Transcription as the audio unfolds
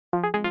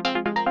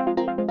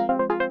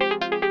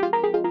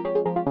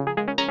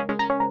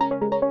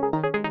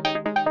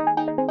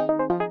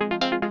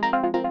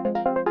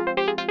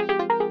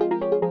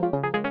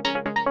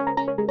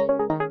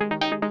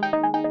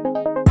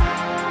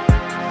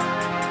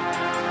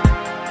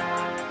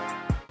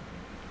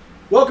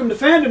Welcome to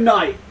Fandom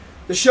Night,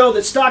 the show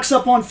that stocks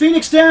up on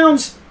Phoenix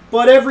Downs,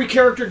 but every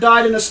character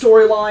died in a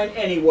storyline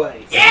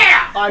anyway.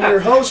 Yeah! I'm your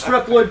host,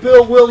 Reploid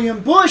Bill William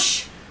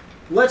Bush.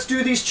 Let's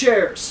do these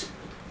chairs.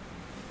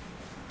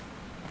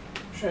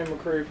 Shane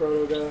McCree,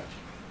 proto guy.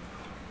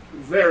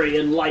 Very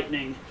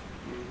enlightening.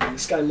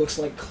 This guy looks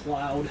like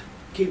Cloud.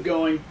 Keep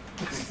going.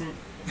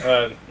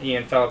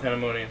 Ian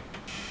Falapanamunian.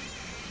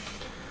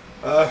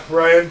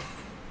 Ryan,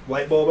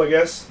 light bulb, I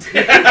guess.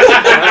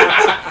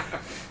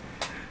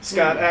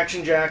 Scott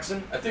Action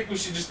Jackson. I think we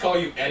should just call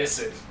you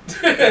Edison.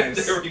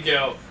 There we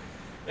go.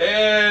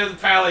 And the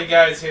Pally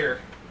guy's here.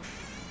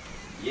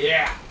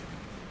 Yeah.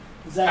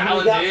 Is that what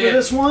we got for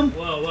this one?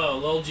 Whoa,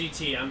 Lol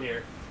GT, I'm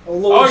here.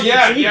 Oh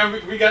GT?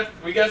 yeah, we got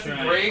That's the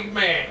right. Greg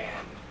Man.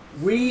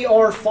 We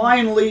are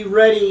finally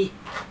ready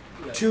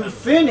to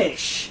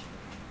finish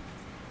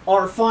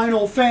our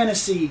Final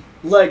Fantasy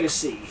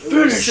legacy.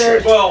 Finish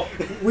it! Well,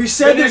 We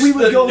said that we Finish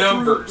would the go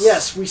numbers. through.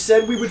 Yes, we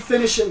said we would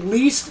finish at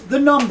least the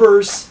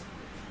numbers,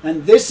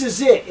 and this is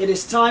it. It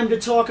is time to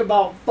talk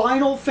about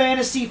Final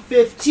Fantasy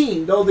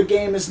 15. Though the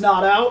game is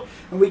not out,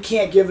 and we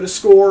can't give it a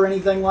score or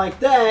anything like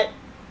that,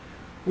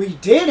 we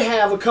did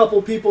have a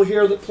couple people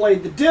here that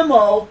played the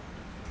demo,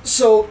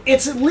 so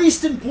it's at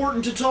least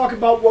important to talk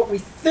about what we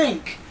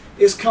think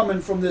is coming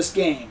from this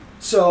game.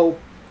 So,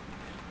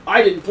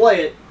 I didn't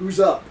play it. Who's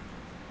up?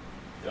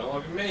 Don't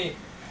look at me.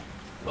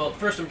 Well,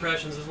 first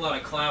impressions, there's a lot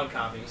of Cloud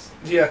copies.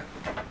 Yeah.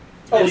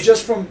 Oh,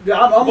 just from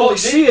I'm only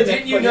seeing it.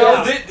 Didn't you but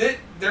know yeah. that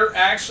they're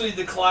actually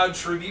the Cloud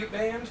tribute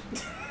band?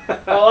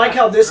 I like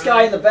how this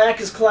guy in the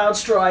back is Cloud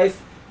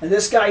Strife, and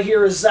this guy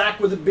here is Zack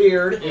with a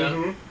beard. Yeah.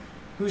 Mm-hmm.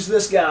 Who's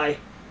this guy?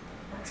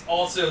 It's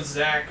also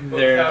Zach. but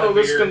They're- without a Oh,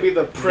 this is beard. going to be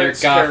the Their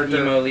Prince goth character.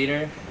 emo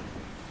leader.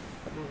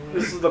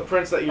 This is the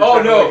Prince that you're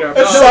Oh, trying to no. make up.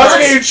 That's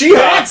Sasuke Uchiha.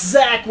 That's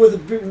Zack with a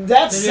beard.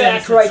 That's Maybe Zack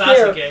that's right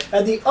there. Sasuke.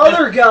 And the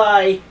other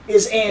guy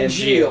is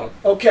Angeal. Angeal.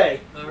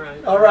 Okay. All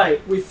right.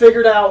 Alright, we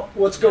figured out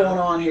what's going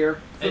on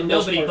here. for And the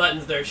most nobody part.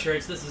 buttons their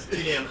shirts. This is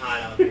too damn hot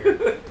out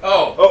here.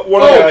 Oh. Oh,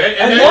 one Oh, guy.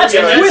 And then- that's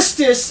yeah,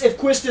 Quistis if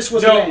Quistis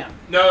was a man.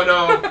 No.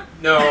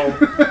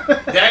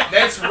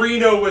 That's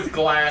Reno with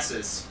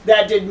glasses.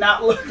 That did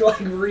not look like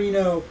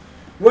Reno.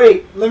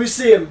 Wait, let me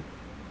see him.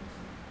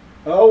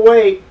 Oh,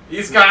 wait.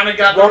 He's kind of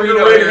got the Longer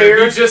Reno red hair.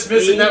 hair. He's just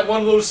missing He- that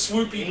one little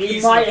swoopy He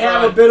piece might in the have a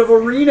front. bit of a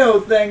Reno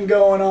thing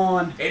going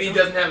on. And he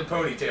doesn't have a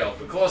ponytail,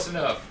 but close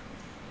enough.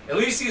 At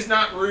least he's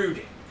not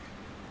rude.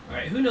 All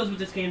right, who knows what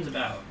this game's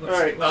about? All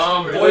right.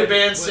 what's the Boy word?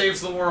 band What-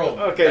 saves the world.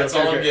 Okay, That's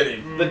all I'm okay.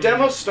 getting. The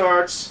demo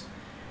starts.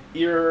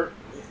 Your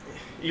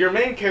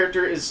main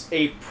character is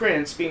a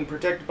prince being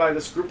protected by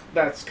this group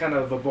that's kind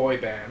of a boy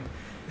band.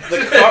 The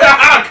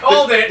I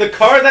called it. The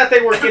car that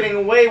they were getting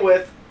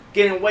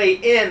away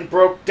in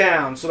broke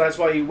down, so that's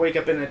why you wake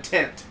up in a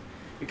tent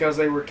because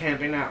they were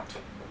camping out.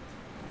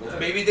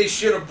 Maybe they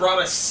should have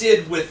brought a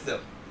Sid with them.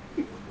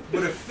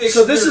 Would have fixed.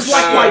 So this their is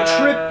like shit. my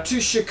trip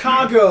to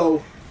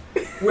Chicago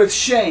with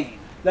Shane.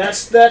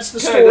 That's the Kinda.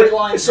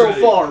 storyline so Right.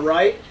 far,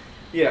 right?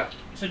 Yeah.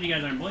 So you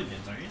guys aren't boy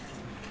bands, are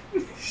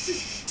you?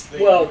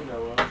 Well,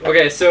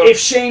 Okay, so if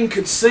Shane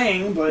could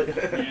sing, but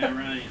Yeah,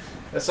 right.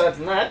 Aside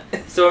from that,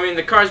 I mean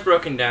the car's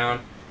broken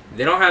down.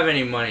 They don't have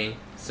any money,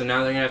 so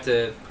now they're gonna have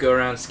to go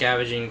around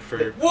scavenging for.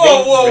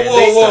 Whoa, random whoa,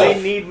 whoa. stuff.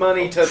 they need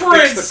money to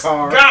Prince fix the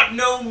car. got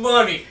no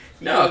money.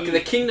 No, the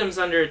kingdom's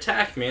under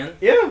attack, man.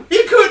 Yeah.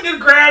 He couldn't have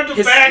grabbed a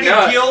His- bag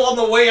no. of gill on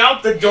the way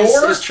out the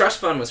door. His trust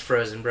fund was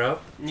frozen, bro.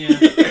 Yeah.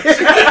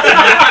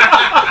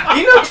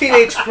 You know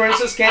teenage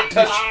princes can't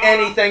touch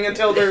anything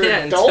until they're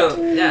Yeah, adult?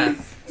 yeah.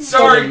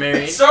 sorry,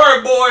 Mary.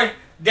 sorry, boy.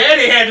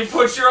 Daddy had to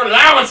put your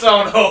allowance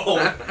on hold.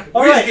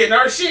 All We was right. getting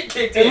our shit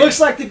kicked it in. looks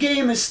like the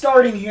game is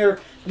starting here.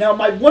 Now,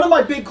 one of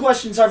my big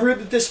questions, I've heard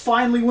that this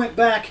finally went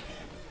back.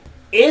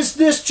 Is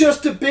this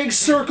just a big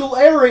circle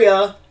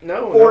area,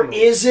 No. or no.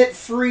 is it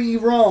free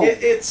roam?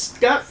 It's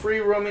got free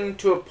roaming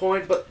to a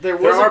point, but there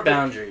There was are a,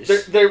 boundaries.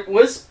 there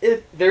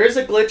is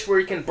a glitch where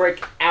you can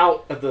break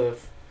out of the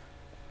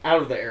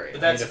area.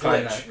 But that's I a need to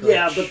find glitch. that glitch.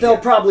 Yeah, but they'll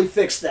probably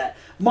fix that.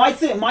 My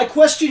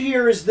question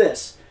here is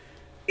this.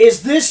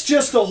 Is this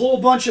just a whole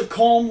bunch of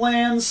calm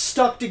lands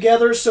stuck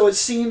together so it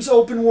seems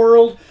open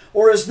world,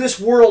 or has this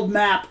world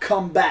map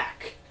come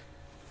back?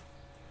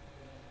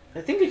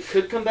 I think it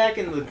could come back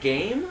in the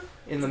game,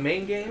 in the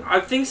main game. I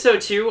think so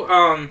too.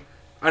 I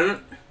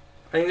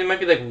think there might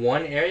be like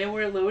one area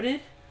where it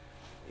loaded,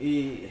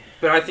 Yeah.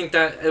 but I think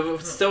that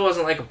it still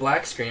wasn't like a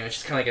black screen. It was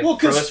just kind of like Well, it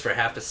 'cause froze for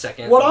half a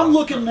second. What I'm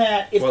looking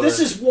at, if Well, this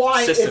the is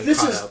why, system if this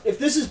caught is up. if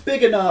this is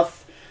big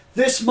enough,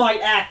 this might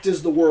act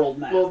as the world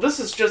map, Well, this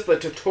is just the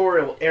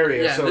tutorial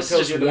area, Yeah, so this it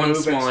tells is just you to one move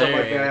and small stuff like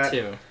area that.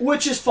 too.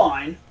 which is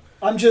fine.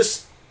 I'm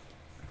just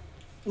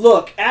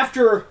look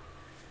after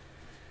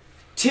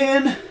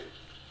 10,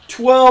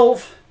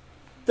 12,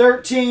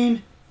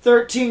 13,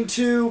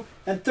 13.2,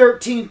 and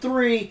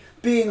 13.3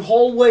 being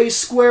hallways,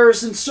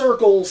 squares, and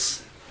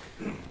circles.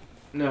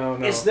 No.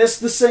 Is this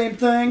the same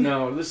thing?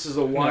 No, this is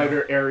a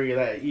wider area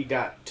that you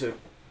got to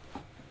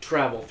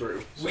travel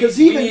through. Because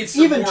we even- need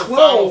some even more 12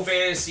 Final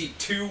Fantasy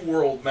 2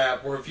 world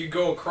map where if you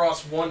go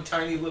across one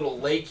tiny little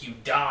lake, you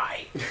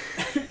die.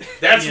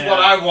 That's Yeah. what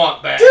I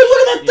want back. Dude,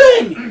 look at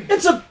that thing!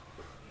 It's a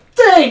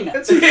thing!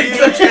 It's a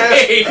huge ass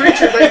Hey,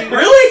 creature that you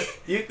really?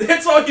 You,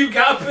 That's all you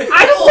got? Man?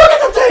 I don't look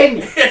at the thing!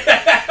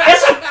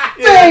 It's a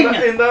yeah,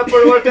 thing! in the upper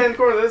left-hand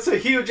corner, that's a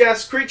huge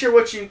ass creature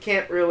which you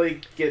can't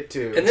really get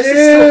to. And this is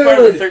still part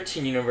of the Dude.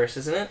 13 universe,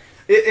 isn't it?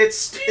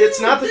 It's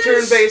not the they're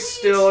turn-based sweet.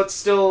 still. It's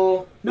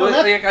still No, Well,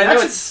 that, like, I know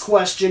that's it's- a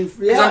question.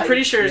 Because Yeah, I'm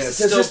pretty sure it's Yes.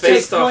 Does still this take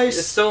based off. place-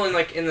 It's still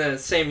in the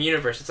same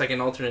universe. It's like an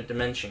alternate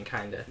dimension,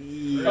 kind of.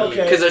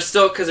 Okay. Because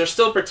they're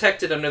still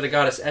protected under the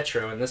goddess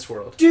Etro in this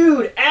world.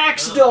 Dude,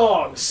 axe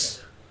dogs!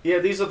 Yeah,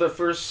 these are the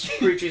first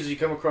creatures you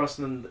come across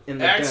in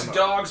the Axe demo.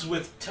 dogs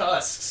with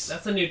tusks.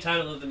 That's the new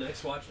title of the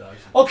next Watch Dogs.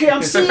 Okay,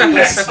 I'm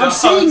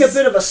seeing a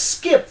bit of a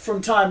skip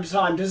from time to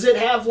time. Does it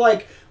have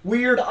like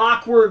weird,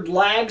 awkward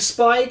lag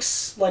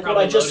spikes, like what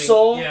I just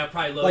saw? Yeah,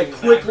 probably loading Like in the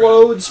quick background.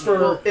 loads for.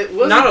 Well, it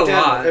was Not a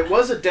demo. lot. It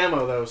was a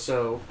demo though,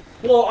 so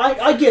Well,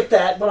 I get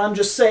that, but I'm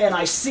just saying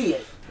I see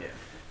it. Yeah.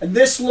 And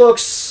this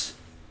looks.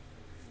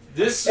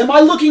 This Am I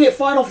looking at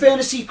Final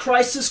Fantasy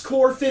Crisis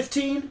Core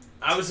 15?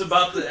 I was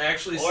about to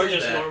actually Or say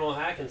just that. normal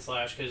hack and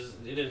slash, because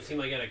it didn't seem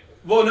like it had a...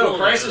 Well, no, Cool,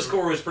 Crisis man.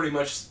 Core was pretty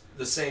much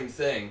the same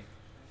thing.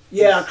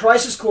 Yeah,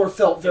 Crisis Core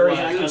felt very It was.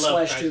 hack I and love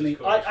slash to Crisis me.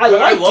 Core. I But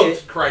liked loved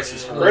it.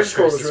 Crisis Yeah. Core. Red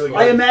Score was really good.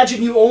 I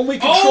imagine you only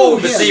control Oh,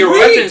 him. But see, your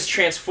Sweet. weapons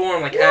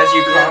transform like as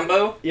you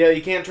combo. yeah,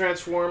 you can't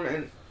transform,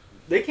 and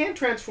they can't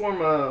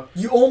transform.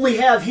 You only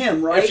have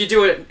him, right? If you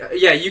do it,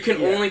 yeah, you can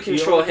only you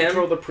control only him.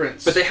 Control the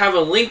prince. But they have a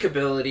link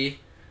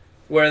ability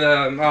where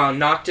the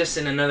Noctis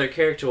and another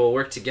character will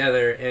work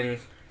together, and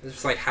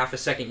it's like half a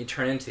second you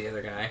turn into the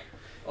other guy.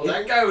 Oh,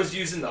 that guy was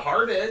using the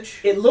hard edge.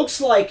 It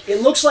looks like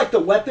the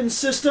weapon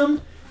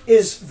system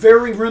is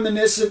very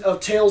reminiscent of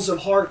Tales of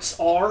Hearts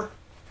R.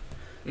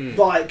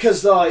 Mm.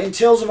 Because in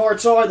Tales of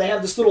Hearts R, they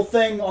have this little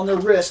thing on their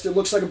wrist. It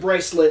looks like a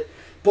bracelet,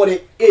 but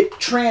it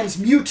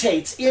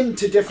transmutates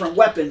into different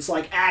weapons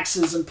like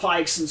axes and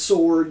pikes and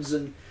swords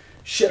and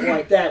shit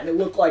like that. And it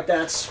looked like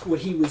that's what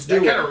he was That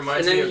doing. kind of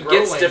reminds And me then of he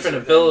gets Grow different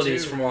Lancer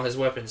abilities then, from too. all his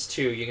weapons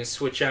too. You can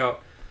switch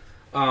out,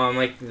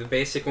 like the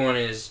basic one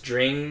is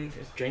Drain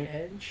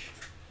Edge,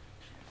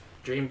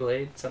 Drain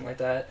Blade, something like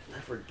that. I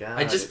forgot.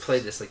 I just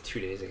played this like 2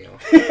 days ago.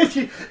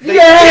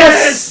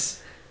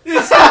 Yes!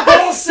 It's the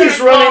bullshit He's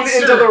running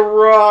monster. into the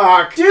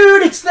rock.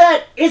 Dude, it's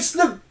the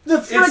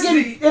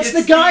friggin' it's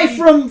the guy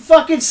from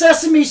fucking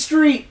Sesame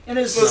Street and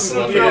his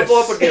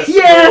Snuffleupagus.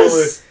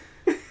 Yes.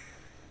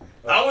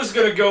 I was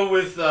gonna go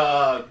with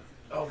oh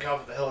god,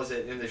 what the hell is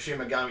it in the Shin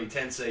Megami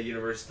Tensei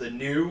universe? The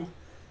new,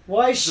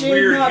 Why is the Shane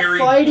weird not hairy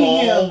fighting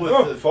ball him? with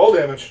Oh, the fall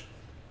damage.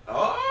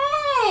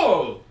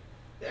 oh.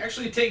 They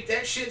actually take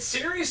that shit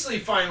seriously.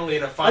 Finally,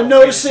 in a Final I'm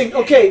noticing.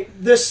 Fantasy game. Okay,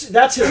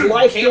 that's his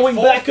life Can't going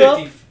fall back 50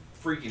 up.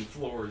 Freaking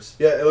floors.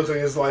 Yeah, it looks like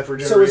his life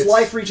regenerates. So his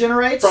life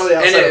regenerates. Probably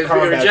And outside it of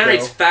combat,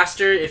 regenerates though.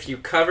 faster if you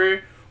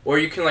cover, or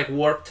you can like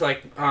warp to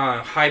like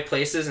high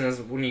places,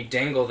 and when you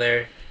dangle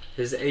there,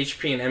 his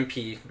HP and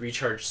MP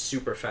recharge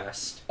super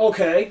fast.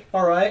 Okay,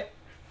 all right.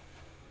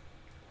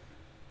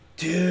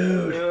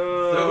 Dude,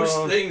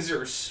 Those things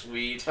are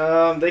sweet.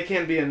 They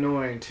can be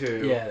annoying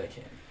too. Yeah, they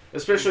can.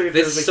 Especially if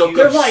This there's a soak huge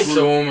They're up like- group.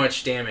 so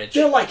much damage.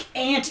 they're like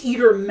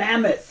anteater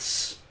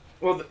mammoths.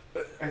 Well,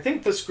 I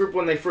think this group,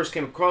 when they first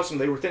came across them,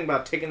 they were thinking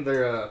about taking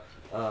their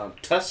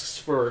tusks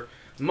for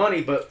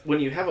money, but when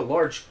you have a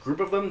large group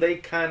of them, they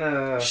kind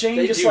of... Shane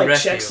they just do like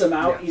rescue. checks them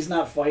out. Yeah. He's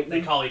not fighting They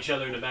them. call each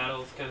other in a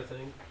battle kind of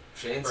thing.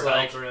 Shane's Or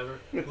like, help or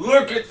whatever.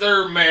 look at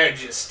their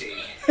majesty.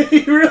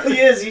 He really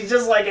is. He's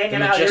just like The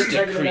hanging out here majestic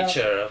checking it out.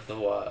 creature of the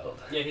wild.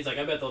 Yeah, he's like,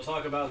 I bet they'll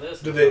talk about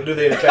this. Do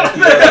they attack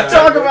you?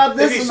 Talk about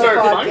this If you in the start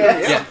fighting,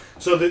 podcast. yeah.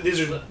 So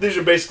these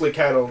are basically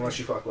cattle unless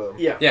you fuck with them.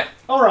 Yeah.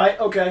 All right,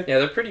 okay. Yeah,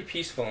 they're pretty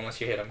peaceful unless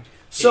you hit them.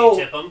 So,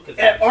 tip them?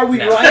 are we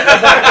No. right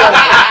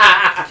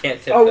about You can't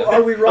tip the? them.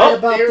 Are we right Oh,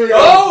 about here we the?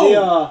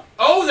 go.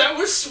 Oh, that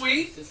was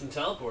sweet. It's some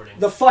teleporting.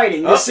 The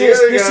fighting. Oh, This here is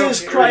we this go. is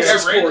Here we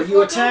Crisis go. Yeah, right Core. the You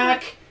fuck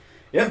attack.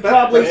 Yeah, You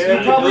probably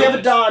yeah. have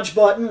a dodge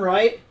button,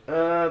 right?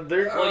 There.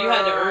 Well, you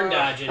had to earn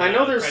dodge in I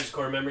know there's- Crisis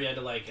Core. Remember, you had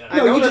to like... I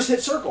No, know you that- just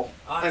hit circle.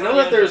 I know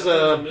that there's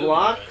a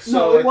block. So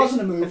No, I it think-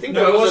 wasn't a move. I think No,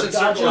 there it was wasn't a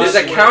dodge. circle. There's a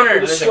Square. counter. It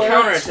There's was a square.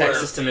 counterattack Square.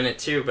 system in it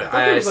too, but I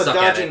thought it was a suck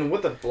at dodging it.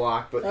 with a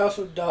block, but I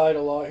also died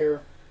a lot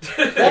here.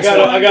 That's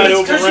I got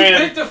It's because you overran.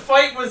 picked a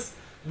fight with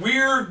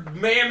weird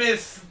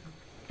mammoth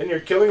And you're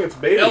killing its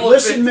baby. elephant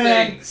Listen,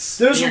 man. things.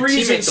 There's a Your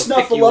reason teammates will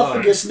pick you up.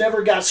 Snuffleupagus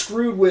never got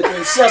screwed with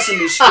in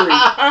Sesame Street.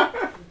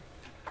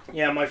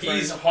 Yeah, my friend.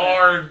 He's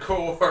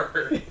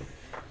hardcore.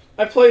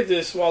 I played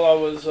this while I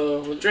was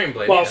Dream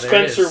Blade. while yeah,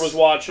 there it Spencer is. was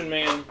watching,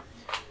 man.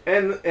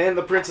 and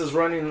the prince is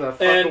running the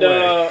fuck And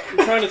away. I'm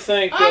trying to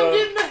think. I'm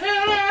getting the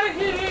hell out of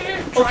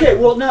here. Okay,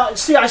 well now,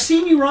 see, I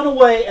seen you run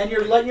away and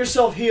you're letting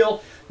yourself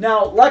heal.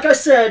 Now, like I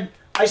said,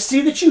 I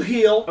see that you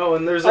heal. Oh,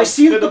 and there's I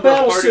see bit the of a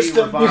battle party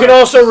system. revive. You can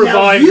also Now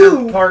revive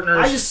you, your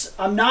partners.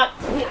 I'm not.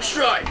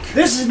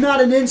 This is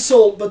not an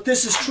insult, but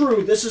this is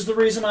true. This is the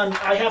reason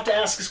I have to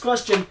ask this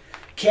question.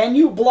 Can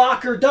you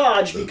block or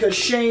dodge? Because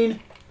Shane,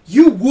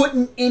 You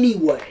wouldn't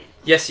anyway.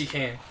 Yes, you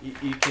can.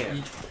 You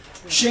can't.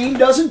 Shane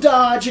doesn't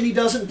dodge and he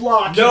doesn't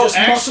block. No, he just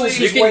actually, muscles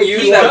You his can way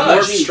use through that all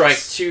warp the strike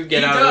Gs. to get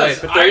He out of the way, does.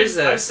 but there is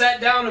I a. sat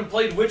down and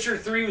played Witcher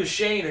 3 with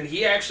Shane, and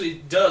he actually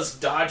does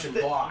dodge and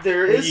block.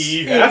 There is.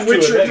 You In have to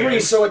Witcher admit 3,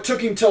 it. so it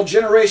took him till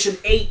Generation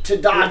 8 to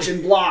dodge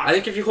and block. I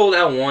think if you hold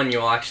L1,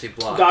 you'll actually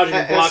block. Dodging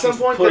and At blocking some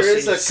point, pussy. there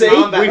is a See?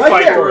 combat We right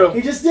fight there. for real.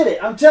 He just did it.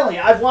 I'm telling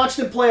you. I've watched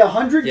him play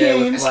 100 Yeah,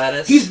 with games.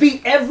 Gladys. He's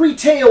beat every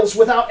Tails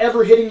without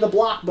ever hitting the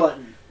block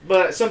button.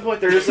 But at some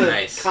point, there is a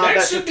Nice. combat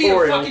That should be a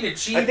tutorial. fucking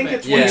achievement. I think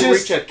it's Yeah. when He you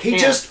just, reach a he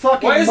camp. just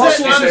fucking Why is that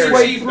muscles not his an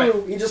way achievement?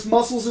 through. He just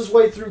muscles his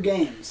way through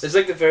games. It's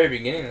like the very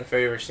beginning. The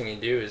very first thing you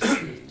do is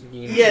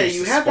Yeah,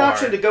 you have the spar.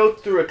 option to go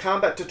through a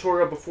combat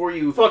tutorial before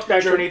you Fuck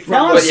that journey shit. from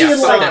Now I'm But yeah, seeing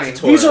fuck like that these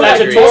tutorial. are That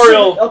like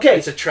tutorial. muscle- Okay,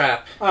 It's a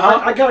trap.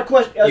 I got a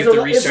question. You have to Is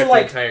there restart the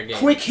like entire game.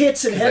 quick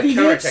hits and heavy That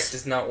counterattack hits,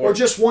 does not or work.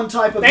 just one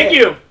type of Thank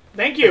hit? you.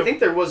 Thank I you. think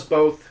there was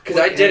both.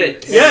 Because I did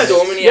it Yes,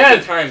 so many yes.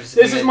 other times.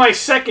 This and is then- my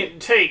second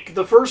take.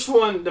 The first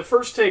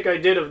take I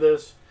did of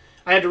this,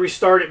 I had to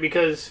restart it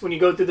because when you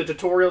go through the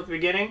tutorial at the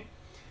beginning,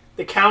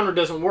 the counter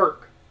doesn't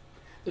work.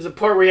 There's a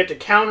part where you have to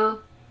counter,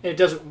 and it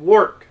doesn't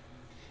work.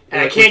 And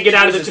I Like, can't get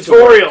out of the refuses to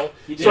tutorial,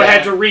 You so I did.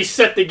 had to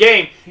reset the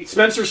game.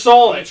 Spencer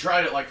saw I it,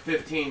 tried it like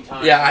 15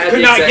 times. Yeah, I had Could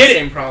the not exact get it.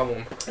 same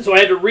problem. so I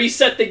had to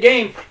reset the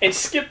game and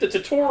skip the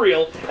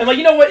tutorial. And like,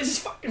 you know what? This is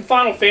fucking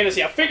Final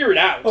Fantasy. I'll figure it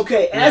out.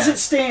 Okay, as Yeah. it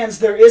stands,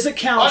 there is a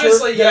counter,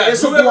 Honestly, yeah, there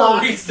is a whoever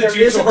block, reads the there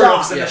is a tutorials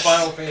dodge. in Yes. the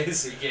Final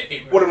Fantasy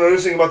game. What I'm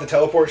noticing about the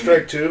teleport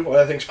strike too,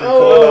 what I think's pretty Oh.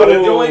 cool about The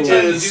only it, time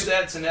you do is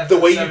that's an the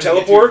way you FF7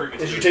 teleport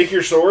get is you free take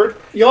your sword,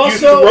 You you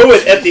also throw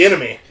it at the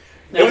enemy,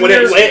 Now, and when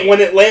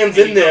it lands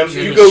in them, comes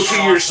you in go and to shocks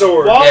your them.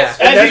 sword. Well, Yeah.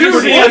 And as that's you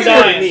pretty see pretty him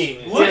fucking dying.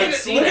 neat. Look Yeah, at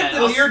see look that.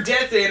 at the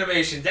near-death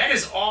animation. That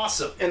is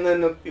awesome. and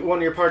then one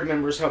of your party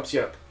members helps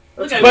you up.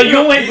 Look at But me.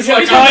 you went He's with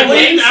like, time I'm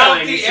laying lead out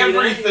sign, the you see that?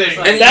 everything. He's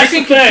like- And That's you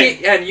the can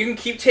thing. you can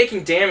keep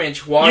taking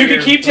damage while You you're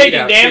can keep bleed taking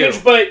out, damage,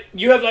 too. but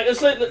you have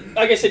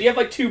like I said, you have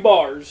like two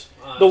bars.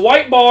 The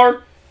white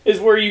bar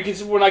is where you can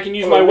when I can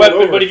use Oh, my roll weapon,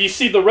 over. but if you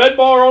see the red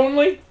bar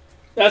only,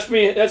 that's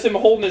me. That's him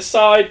holding his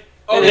side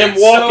and Okay, him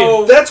walking.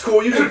 so- That's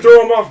cool. You can throw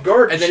them off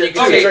guard. And then you shit,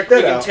 can too. take, Check you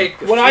that can out.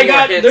 take a When few I more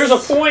got hits. there's a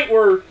point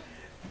where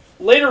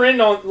later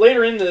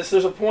in this,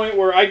 there's a point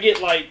where I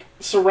get like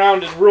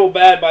surrounded real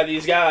bad by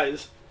these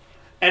guys,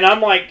 and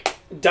I'm like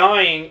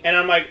dying, and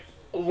I'm like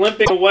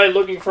limping away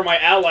looking for my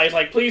allies,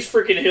 like please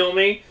freaking heal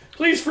me,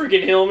 please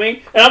freaking heal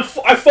me, and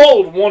I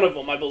followed one of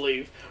them, I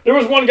believe. There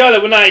was one guy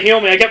that would not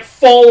heal me. I kept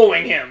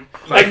following him,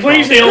 like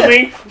please heal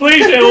me,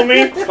 please heal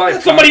me. It's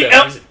probably Somebody Prompto.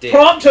 else. He's a dick.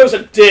 Prompto's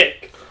a dick.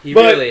 He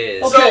but- really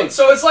is. Okay.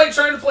 So it's like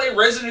trying to play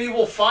Resident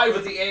Evil 5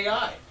 with the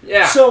AI.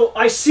 Yeah. So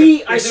I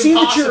see It's that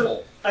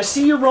impossible. I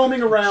see you're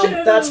roaming around.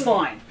 Shit. That's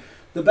fine.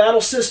 The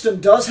battle system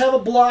does have a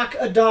block,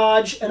 a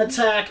dodge, an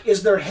attack.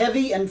 Is there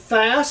heavy and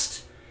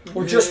fast,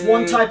 or just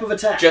one type of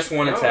attack? just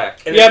one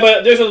attack. And Yeah,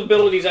 but there's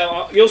abilities.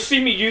 You'll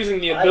see me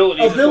using the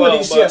abilities.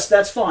 abilities, as well, yes,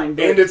 that's fine.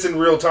 But And it's in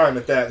real time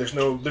at that. There's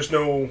no.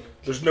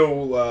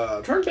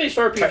 Turn-based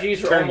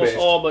RPGs are Turn-based. almost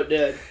all but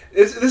dead.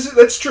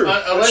 That's true.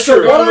 Unless So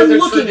you're what going I'm with a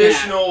looking at-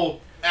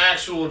 traditional,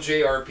 actual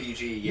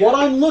JRPG. Yeah. what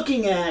I'm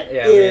looking at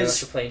Yeah, man, that's is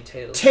the plain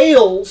Tails.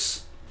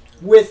 Tails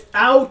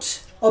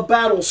without a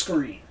battle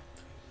screen.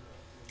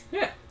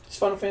 It's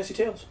Final Fantasy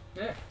Tales.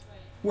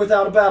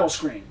 Without a battle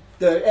screen,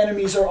 the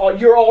enemies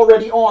you're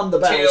already on the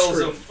battle Tales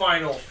screen. of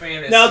Final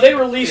Fantasy. Now they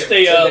released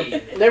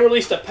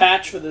 15. a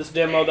patch for this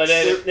demo that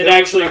There it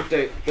actually was an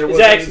update. There is was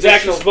actually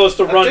additional- supposed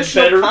to run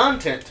additional better.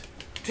 content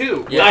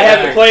too. Yeah. I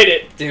haven't played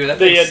it. Dude,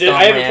 that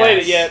I haven't played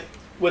it yet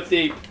with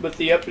the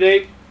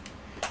update,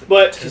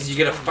 but Because you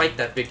gotta fight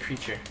that big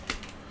creature.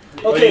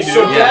 Okay, you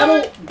so do.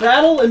 Yeah.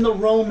 battle and the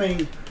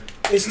roaming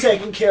is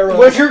taken care of.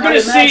 What you're gonna I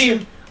imagine-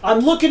 see- I'm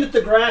looking at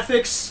the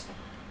graphics.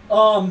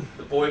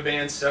 The boy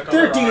band stuck on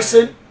They're the rock.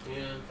 decent.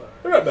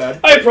 They're not bad.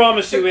 I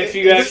promise you, if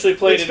you It's- actually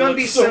played it's it, it gonna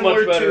looks be so much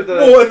similar better. to the.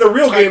 Well, and the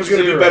real Type game's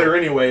going to be 0. better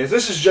anyways.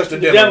 This is just a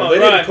The demo. demo, They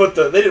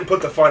right. didn't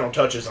put the final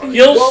touches on it.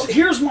 You'll Well,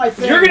 here's my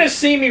thing. You're gonna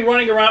see me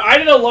running around. I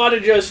did a lot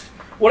of just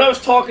what I was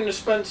talking to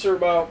Spencer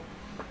about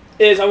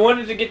is I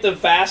wanted to get the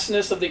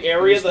vastness of the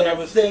area Here's that I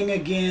was. thing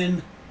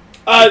again.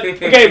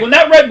 Okay, when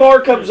that red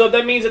bar comes up,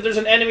 that means that there's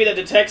an enemy that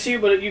detects you,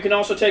 but you can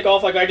also take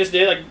off like I just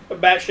did, like a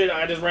bat shit.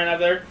 I just ran out of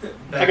there,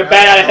 like a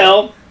bat out of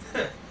hell.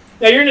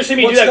 Yeah, you're gonna see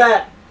me What's do that.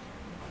 that?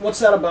 What's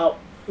that about?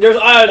 There's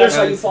That's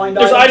how you find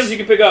there's items. items you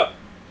can pick up.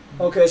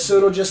 Okay, so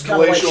it'll just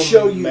kind of like Glacial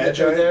show you that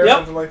Magi they're there. or Yep.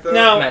 something like that.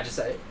 Now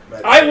Magicite.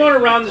 Magi. I run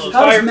around this How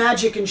entire. does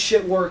magic and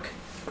shit work?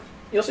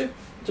 You'll see. It's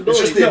It's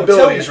ability. just the No, tell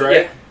abilities, me.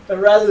 right?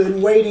 Rather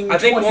than waiting I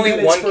think 20 only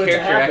minutes one for it to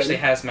character happen. actually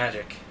has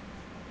magic.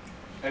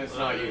 And it's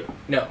not you.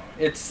 No,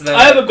 it's the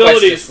I have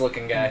abilities. Questus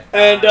looking guy.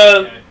 And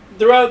Okay.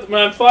 throughout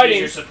when I'm Is fighting,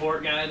 your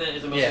support guy then?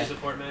 Is it mostly Yeah.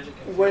 support magic?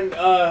 when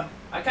I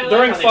kinda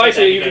during like how they fights,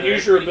 put that you can together.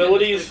 use your It's pretty good.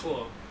 abilities. It's pretty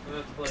cool. I'm gonna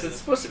have to play Because it's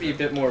this. supposed to be a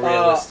bit more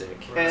realistic.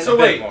 and So a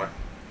bit wait. more.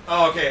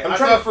 Oh, okay. I'm I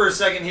trying thought to- for a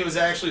second he was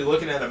actually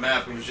looking at a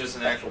map and it was just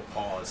an actual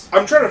pause.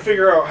 I'm trying to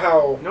figure out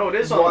how. No, it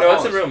is Well, on. No,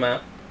 it's a real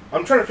map.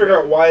 I'm trying to figure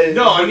out why.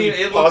 No, I when mean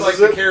he it looked like pauses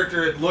the it.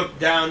 character had looked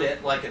down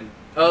at like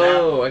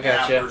Oh, I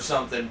map gotcha. or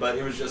something, but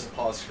it was just a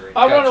pause screen.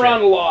 I run Gotcha.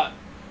 around a lot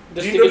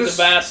just Do to you get the notice-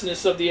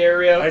 vastness of the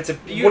area. It's a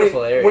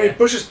beautiful area. When he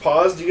pushes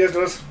pause, do you guys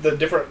notice the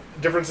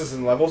differences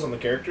in levels on the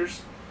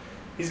characters?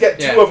 He's got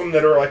two Yeah. of them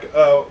that are like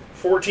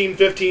 14,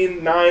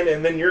 15, 9,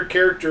 and then your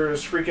character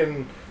is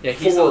freaking... Yeah,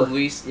 he's 4. the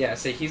least. Yeah,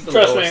 say he's the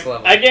Trust me, lowest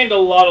level. I gained a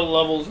lot of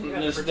levels in You're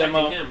this protecting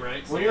demo. him,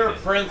 right? When you're a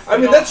prince, I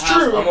mean, you that's don't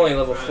have true. I'm only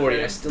level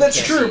 40. I still That's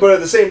can't true, see. but at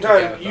the same Okay,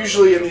 time, I thought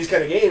usually that in was- these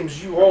kind of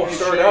games, you all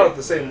start out at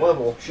the same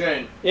level.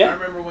 Shane, Yeah. I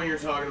remember when you were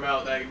talking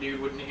about that dude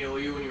wouldn't heal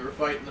you when you were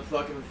fighting the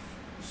fucking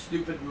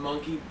stupid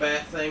monkey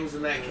bat things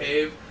in that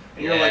cave,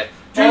 and you're Yeah. like,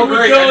 Dude "Oh with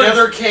great, gun,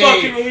 another cave."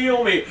 fucking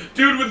heal me.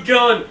 Dude with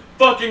gun,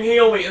 fucking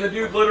heal me. And the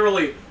dude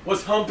literally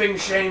was humping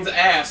Shane's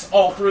ass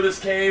all through this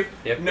cave.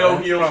 Yep, No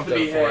that's heals to prompto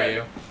be for had.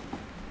 you.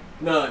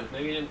 None.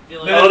 Maybe you didn't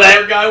feel Then like the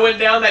other guy went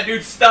down, that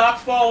dude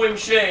stopped following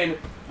Shane,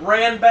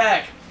 ran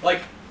back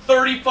like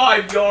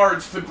 35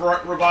 yards to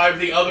revive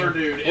the other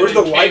dude, and Where's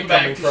then the light came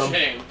back coming to from?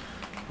 Shane.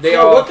 They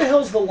Yo, all. what the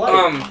hell's the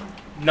light?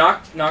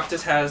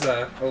 Noctis has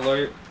a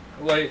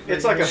light.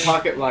 It's like a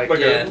pocket light. Like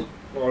Yeah.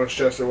 a on his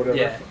chest or whatever.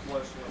 Yeah.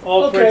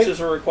 All Okay.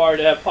 princes are required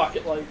to have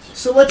pocket lights.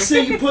 So let's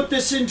say you put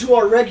this into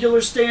our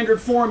regular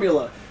standard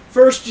formula.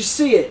 First you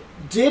see it.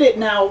 Did it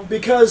now,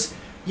 because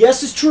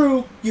yes, it's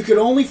true, you could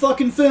only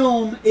fucking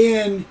film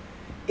in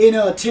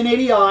a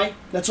 1080i.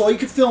 That's all you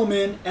could film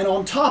in. And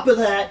on top of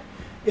that,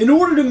 in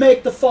order to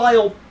make the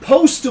file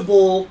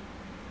postable,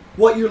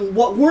 what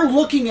we're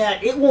looking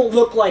at, it won't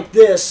look like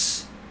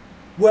this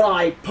when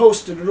I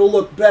post it. It'll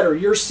look better.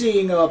 You're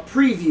seeing a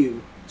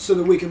preview so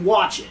that we can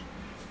watch it.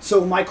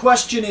 So my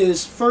question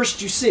is,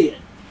 first you see it.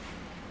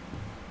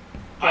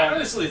 I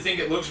honestly think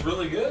it looks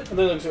really good. I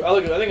think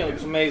it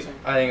looks amazing.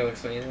 I think it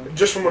looks amazing.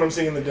 Just from what I'm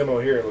seeing in the demo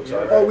here, it looks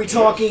alright. Are we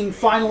talking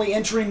finally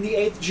entering the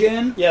 8th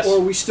gen? Yes. Or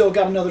we still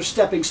got another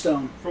stepping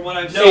stone? from what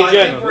I've No, seen. I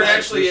gen. think we're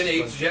actually in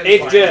 8th gen. 8th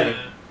finally. gen.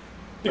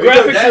 The Are you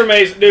graphics that- are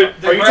amazing, dude.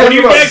 the When graphics-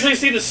 you can actually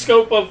see the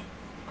scope of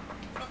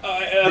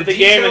the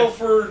game detail and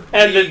for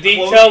and the the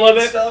detail clothing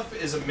of it.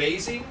 stuff is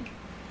amazing.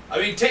 I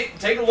mean, take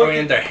a look I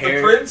mean, at their the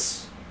hair.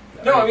 prints.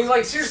 No, I mean,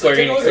 like, seriously, Square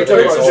take a Enix look Are you at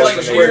talking Prince. about It's just like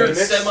the Square weird Enix? Or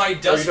are you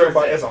semi-duster talking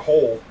about thing. as a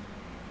whole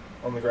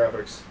on the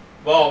graphics?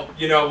 Well,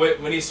 you know,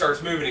 when he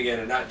starts moving again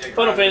and not digging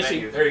Final around the Fantasy.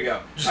 menu. There you go.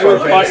 Just I Final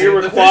mean, Fantasy.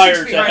 You're the required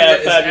physics to behind have it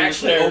is fabulous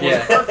actually hair. almost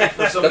Yeah. perfect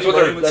for somebody That's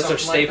running with their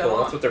something like staple.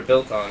 that That's what they're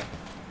built on.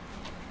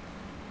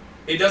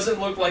 It doesn't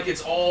look like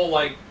it's all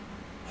like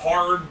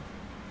hard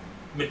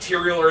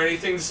material or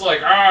anything. It's like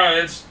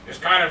it's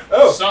kind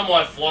of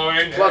somewhat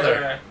flowing.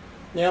 Leather.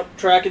 Yep,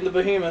 tracking the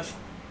behemoth.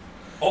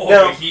 Oh,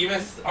 Now-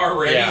 behemoth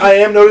already. Yeah. I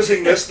am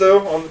noticing this though.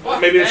 Fuck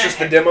Maybe it's just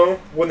the that. demo.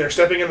 When they're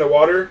stepping in the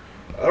water,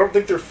 I don't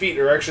think their feet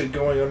are actually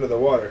going under the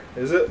water.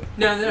 Is it?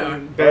 No, no.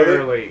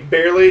 Barely.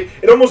 Barely.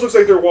 It almost looks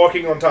like they're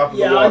walking on top of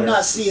Yeah, the water. I'm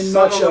not seeing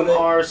Some much of of them it.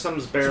 are,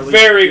 some's barely.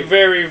 Very,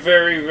 very,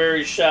 very,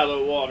 very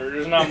shallow water.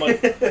 There's not much.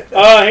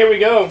 Here we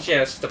go.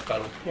 Yeah, it's just a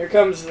puddle. Here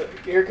comes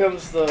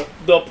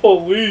the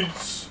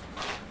police.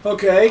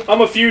 Okay.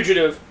 I'm a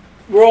fugitive.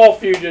 We're all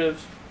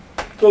fugitives.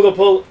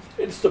 So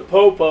it's the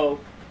popo.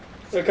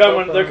 They're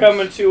coming. They're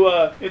coming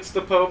to. It's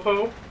the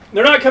popo.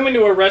 They're not coming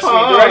to arrest me.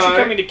 They're actually Hi.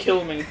 coming to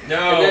kill me. And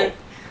No, then-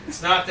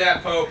 it's not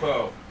that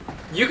popo.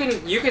 You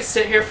can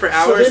sit here for So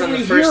hours then on the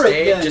we first hear it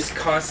day, then. just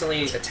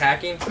constantly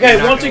attacking. Okay, You're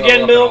not once gonna again,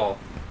 level up Bill. at all.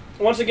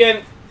 Once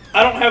again,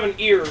 I don't have an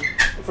ear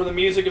for the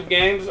music of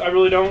games. I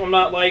really don't. I'm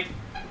not like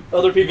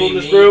other people in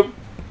mean this me? group.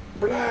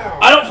 Wow.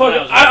 I don't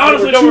fucking. I There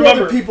honestly were don't two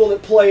remember. other people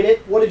that played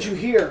it. What did you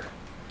hear?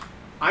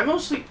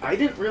 I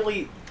didn't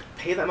really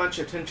pay that much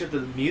attention to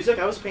the music.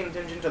 I was paying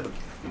attention to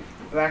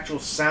the actual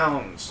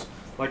sounds,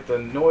 like the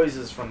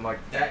noises from like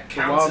That the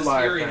counts as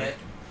wildlife hearing and- it.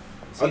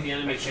 See the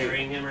enemy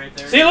carrying him right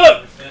there. See,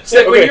 look! It's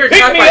like when Okay, you're pick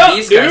attacked me by up,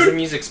 these guys, dude. the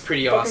music's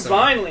pretty Fucking awesome.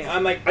 finally,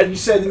 I'm like. And you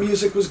said the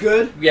music was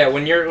good? Yeah,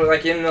 when you're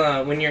like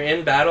when you're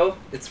in battle,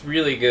 it's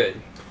really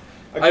good.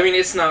 I mean,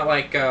 it's not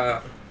like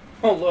Oh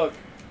look.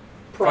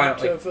 Final,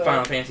 Prompt like of,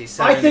 Final Fantasy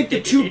VII. I think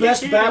the two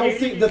best battle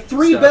the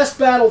three Stuff. best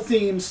battle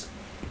themes,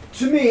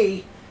 to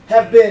me,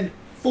 have been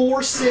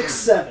 4, 6,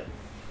 7.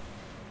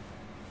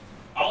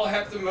 I'll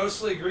have to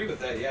mostly agree with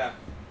that. Yeah.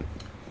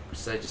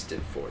 So I just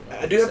did 4.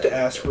 I do have to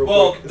ask real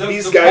Well, quick. the-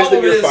 These the guys that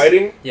problem you're is-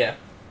 fighting, Yeah.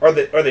 are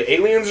they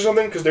aliens or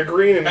something? Because they're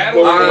green and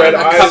Battle- glowing red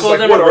a eyes. couple Like, of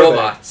them what are are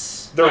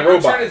robots. they? They're I'm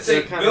trying to robots.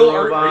 think, They're Bill, kinda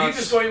are you robots.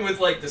 just going with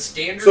like the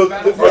standard So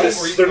battle are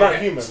themes, or you- they're not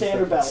okay. humans.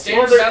 Standard battle.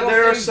 Standard Well, battle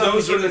there are themes, some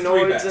those are the three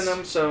humanoids best. in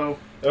them, so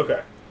Okay.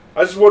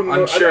 I just wouldn't.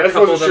 I'm sure I a just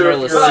couple of wasn't them are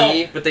sure if you're-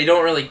 Lassie, but they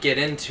don't really get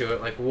into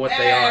it, like what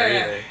they are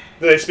either.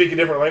 Do they speak a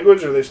different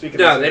language, or do they speak?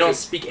 No, they don't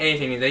speak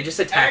anything. They just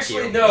attack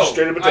Actually, you. no. Just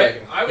straight up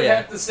attacking. I would Yeah.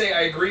 have to say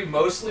I agree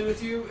mostly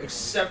with you,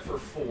 except for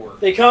 4.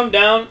 They come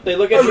down, they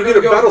look Oh, at you you. get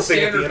a Go with battle the thing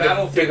at the standard end of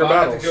battle bigger theme, I'll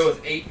have battles. to go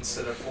with 8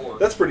 instead of 4.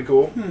 That's pretty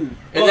cool. And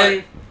But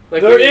then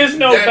Like, There when you- is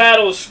no that-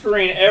 battle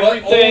screen.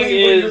 Everything only when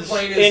you're is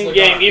playing as in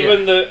game. Lagarde.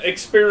 Even the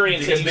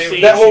experience Because that you they-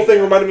 see. That whole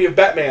thing reminded me of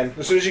Batman.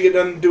 As soon as you get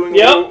done doing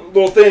Yep. a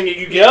little thing, you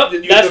get, Yep, you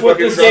get that's the what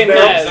fucking this drop game down.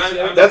 has.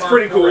 I'm That's a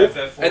pretty cool. hardcore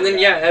FF4 And then,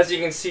 guy. yeah, as you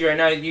can see right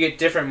now, you get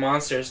different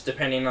monsters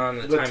depending on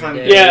the The time time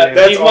of of day. Yeah,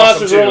 That's these awesome,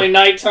 monsters are too. only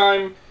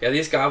nighttime. Yeah,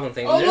 these goblin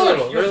things. Oh, they're look,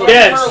 little. you're They're fucking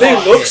Yes. They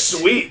paralyzed. look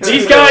sweet.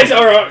 These guys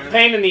are a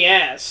pain in the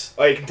ass.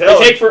 I can They tell.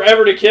 take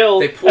forever to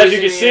kill, They as poison you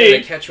can They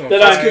see. catch you on that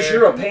That's fire. because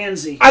you're a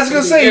pansy. I was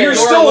gonna say Yeah, you're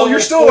you're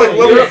still like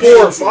level You're 4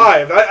 or fancy.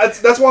 5.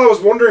 That's why I was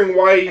wondering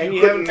why And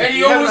you you couldn't. haven't, And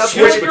you haven't almost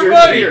upgraded killed your your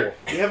buddy. gear.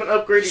 You haven't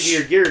upgraded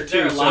your gear Is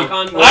there too. a So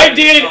lock-on? I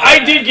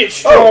did get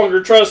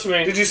stronger. Trust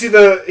me. Did you see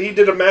he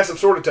did a massive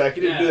sword attack?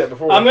 He didn't do Yeah. that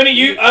before. I'm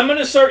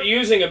gonna start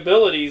using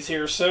abilities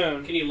here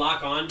soon. Can you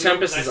lock on? to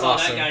Tempest him? is I saw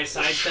awesome. that guy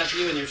sidestep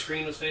you and your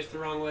screen was faced the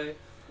wrong way.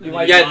 And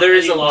might- then Yeah, there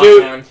is a lock lock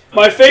Dude, on.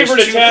 My favorite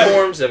There's two attack.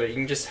 forms of it. You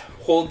can just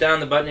hold down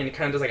the button and it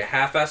kind of does like a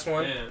half-assed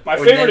one. Yeah. My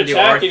Or favorite then do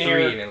attack in R3 here.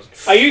 and it'll-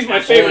 I use my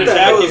favorite What the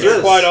attack hell in is here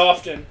this? quite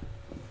often.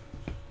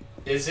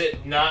 Is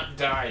it not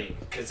dying?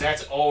 Because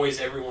that's always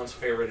everyone's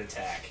favorite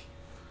attack.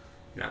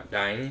 Not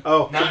dying.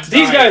 Oh, Not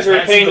These dying, guys are a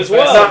that's pain the as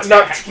well. best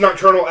not attack.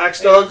 nocturnal axe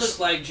Hey, those dogs.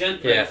 look like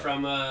Genprint Yeah.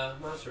 from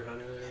Monster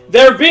Hunter.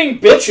 They're being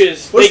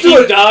bitches. let's they do keep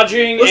it.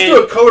 dodging. Let's and do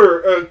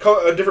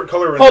a different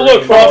color. Oh,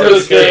 look, rendering.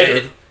 Prompto's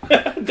Good.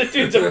 the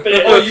dude's a Oh,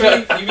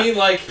 bitch. you mean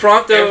like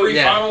Prompto, every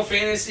yeah. Final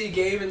Fantasy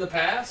game in the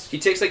past? He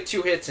takes like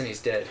 2 hits and he's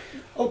dead.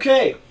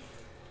 Okay,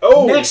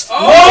 Oh, next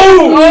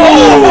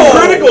oh,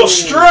 critical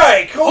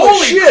strike! Holy,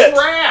 shit!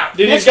 crap!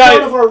 Dude, next these guys.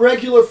 part of our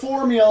regular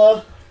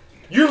formula,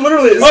 You're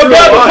literally. Oh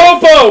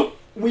god, the popo!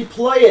 we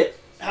play it.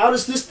 How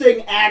does this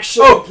thing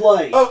actually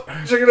play? Oh,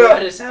 check it That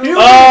out. is how-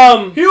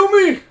 Heal me! Heal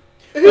me!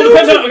 It Heal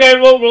depends me! on. Okay,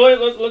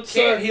 well, let's.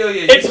 Can't heal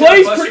you. It You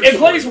plays. gotta bust It your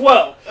plays sword.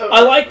 well. I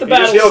like the You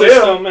just battle healed him.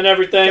 system and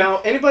everything. Now,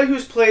 anybody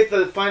who's played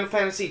the Final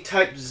Fantasy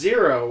Type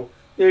 0,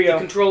 There you the go.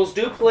 controls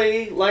do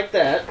play like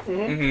that.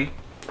 Mm-hmm.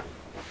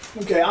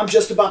 Okay, I'm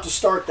just about to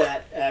start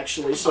that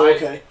actually. So I-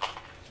 okay,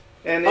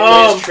 And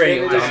Um,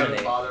 Train and it is-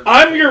 dominate.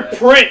 I'm your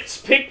prince.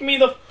 Pick me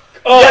the.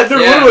 Yeah, they're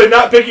Yeah. literally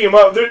not picking him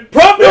up. They're,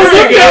 Prompto, There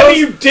look he at goes. me,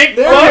 you dick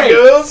there fuck. he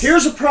goes.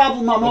 here's a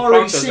problem I'm Well,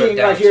 already Promptos are seeing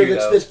down right here too,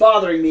 that's though.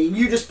 bothering me.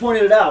 You just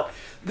pointed it out.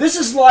 This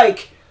is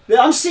like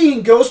I'm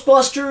seeing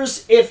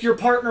Ghostbusters. If your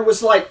partner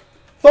was like,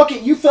 "Fuck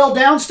it, you fell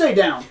down, stay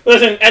down."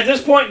 Listen, at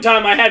this point in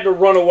time, I had to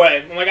run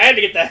away. I'm like, I had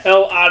to get the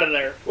hell out of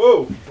there.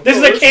 Whoa. This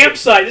is a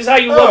campsite. This is how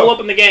you level up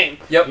in the game.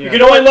 Yep. You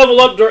can only level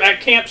up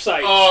at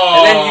campsites.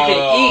 Oh. And then you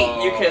can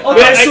eat. You can. Okay,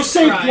 Yeah, so I-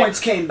 save right. points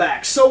came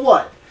back. So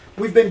what?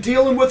 We've been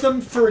dealing with them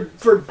for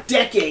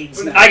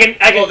decades now. I can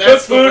Well, cook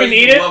that's the food way and you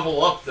eat it.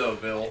 level up, though,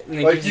 Bill. and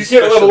then Like, gives you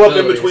special can't level up in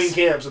abilities. between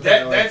camps.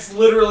 apparently. That's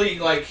literally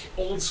like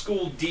old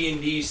school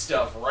D&D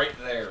stuff right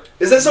there.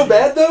 Is that so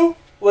bad, though?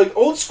 Like,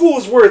 old school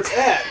is where it's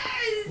at.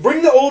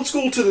 Bring the old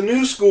school to the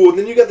new school, and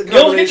then you got the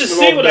You'll combination get to of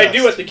see all what the I best.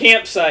 do at the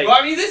campsite. Well,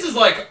 I mean, this is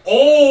like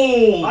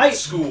old I-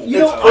 school. You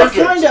know, It's I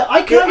perfect. kind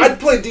of, I'd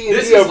play D&D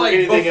This is over like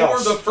anything before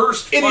else. the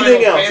first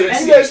Anything Final else. If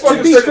Fantasy. you guys to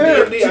fucking be started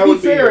fair, D&D, I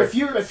would be here.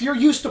 if you're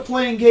used to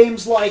playing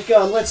games like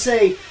let's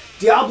say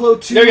Diablo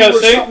 2 There you go,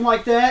 or see? something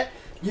like that,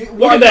 Look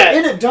while at that.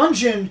 you're in a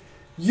dungeon,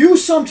 you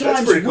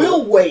sometimes pretty cool.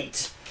 will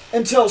wait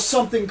until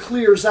something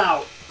clears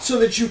out so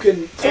that you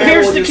can So add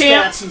here's all the your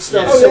camp. stats and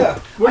stuff. Oh, So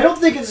yeah. I don't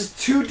think it's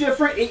too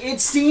different.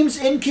 It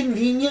seems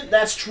inconvenient.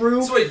 That's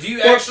true. So wait, do you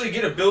Well- actually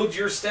get to build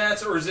your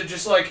stats, or is it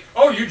just like,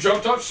 oh, you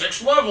jumped up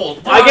 6 levels?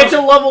 I get to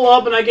level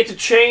up and I get to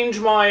change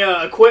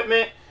my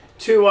equipment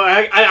to.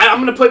 I'm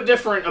going to put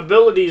different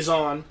abilities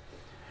on.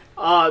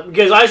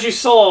 Because as you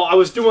saw, I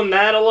was doing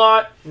that a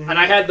lot, and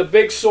I had the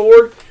big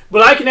sword.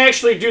 But I can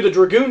actually do the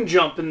Dragoon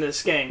jump in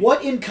this game.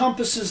 What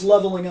encompasses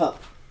leveling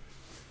up?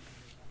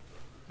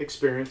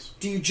 Experience.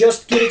 Do you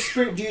just get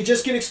experience? Do you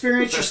just get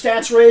experience? Your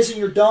stats raise and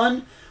you're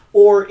done,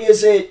 or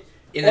is it?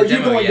 In Are the you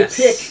demo, going yes.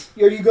 to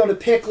pick? Are you going to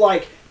pick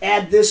like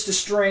add this to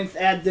strength,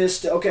 add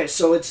this to? Okay,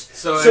 so it's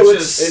So it's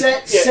it's just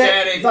set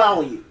static-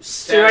 values.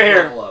 See right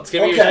here. level up. It's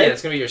gonna be your, Okay. yeah,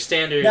 it's gonna be your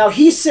standard. Now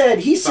he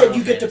said Final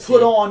you get to Fantasy.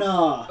 put on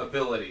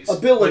Abilities.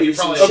 Abilities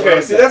But you and probably Okay,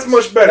 shit. see, that's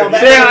much better. Now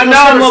that- Yeah,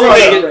 now I'm level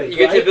that's eight. you great, get, you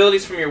get the right?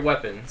 abilities from your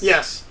weapons.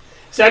 Yes.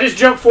 So I just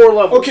jumped 4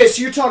 levels. Okay,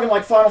 so you're talking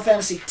like Final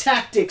Fantasy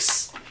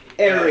Tactics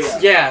area.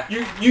 Yeah.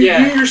 You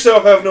Yeah.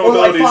 yourself have no Or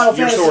like abilities. Final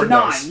Your Fantasy sword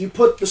 9. does. You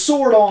put the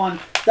sword on,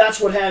 that's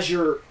what has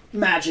your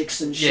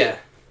magics and shit. Yeah.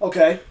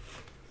 Okay.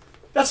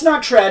 That's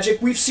not tragic.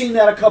 We've seen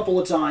that a couple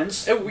of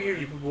times. It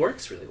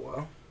works really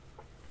well.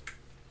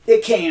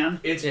 It can.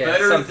 It's Yeah,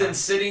 better than sometimes.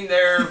 sitting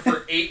there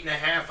for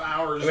 8.5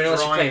 hours I mean, unless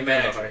you're drawing playing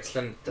Vandal magic. Hearts,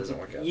 then it doesn't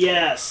work out.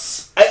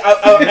 Yes. I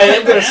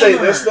am going to say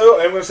Hammer. this, though.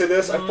 I'm going to say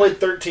this. I played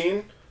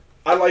 13.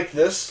 I like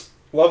this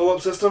level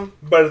up system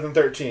better than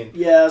 13.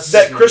 Yes.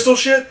 That crystal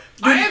shit.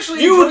 Dude, I actually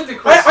enjoyed the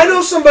crystal. I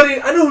know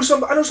somebody. I know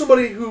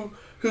somebody who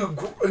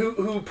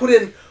put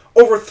in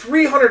over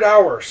 300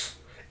 hours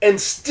and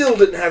still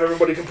didn't have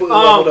everybody completely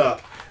leveled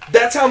up.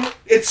 That's how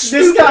it's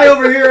this stupid. guy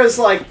over here is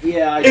like,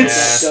 yeah, I did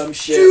It's that dumb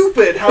shit.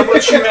 stupid how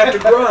much you have to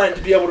grind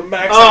to be able to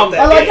max out that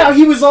I like game. how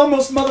he was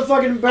almost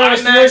motherfucking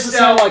embarrassed. I He makes it maxed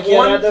sound out like, yeah,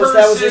 one that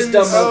was this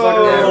dumb person's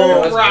motherfucker. Oh.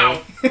 whole That's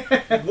route.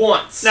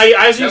 Once. Now,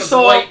 as you That was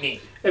saw, lightning.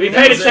 if you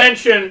That paid was it.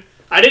 attention,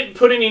 I didn't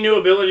put any new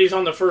abilities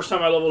on the first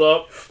time I leveled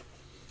up.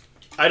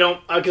 I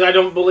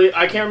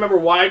can't remember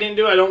why I didn't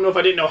do it. I don't know if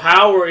I didn't know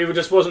how or it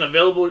just wasn't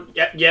available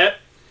yet.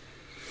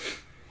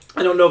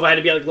 I don't know if I had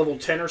to be like level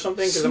 10 or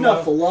something.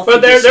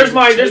 But there's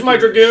my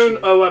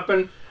Dragoon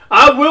weapon.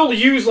 I will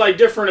use like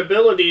different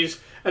abilities,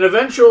 and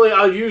eventually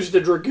I'll use the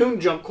Dragoon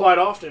jump quite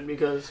often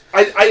because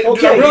I'm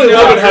Okay, really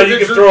loving how you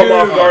the can throw them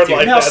off Dragoon. guard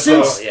like Now, that.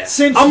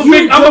 since I'm a you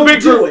big don't do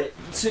group. it,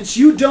 since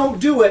you don't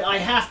do it, I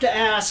have to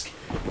ask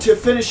to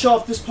finish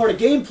off this part of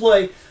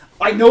gameplay.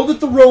 I know that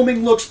the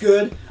roaming looks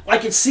good. I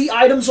can see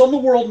items on the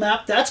world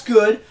map. That's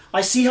good. I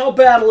see how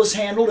battle is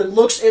handled. It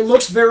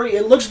looks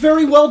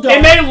very well done.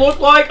 it may look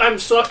like I'm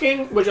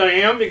sucking, which I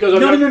am because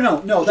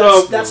I'm No.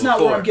 That's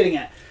not what I'm getting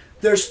at.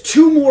 There's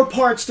 2 more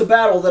parts to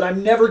battle that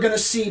I'm never going to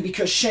see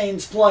because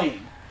Shane's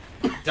playing.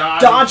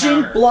 Dodging,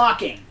 counter.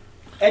 blocking,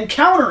 and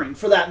countering,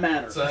 for that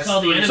matter. So that's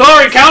Call the 3. enemy.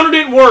 Sorry, counter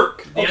didn't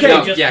work. Okay,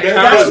 No, yeah,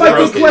 that's my big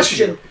broken.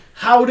 question.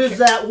 How does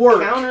that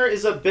work? Counter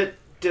is a bit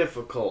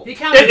difficult. He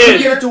counted It Did you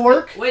is. get it to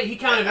work? Wait, he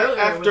counted earlier.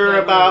 After with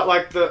that about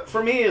one.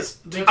 for me is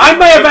I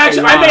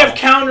may have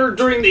countered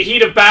during the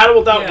heat of battle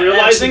without Yeah,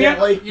 realizing it.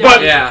 accidentally.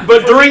 Yeah.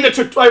 But during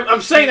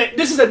I'm saying that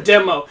this is a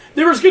demo.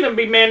 There was going to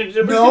be managed.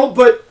 No,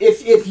 but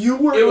if you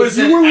were It was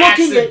if an you were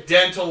looking at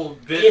accidental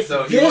bit, if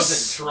though. He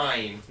this- wasn't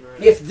trying.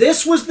 if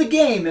this was the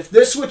game, if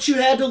this what you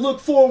had to look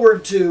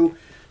forward to,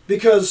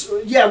 because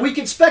yeah, we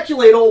can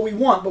speculate all we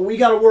want, but we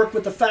got to work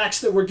with the facts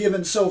that we're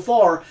given so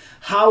far.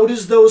 How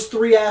does those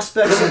 3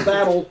 aspects of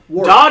battle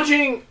work?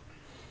 Dodging,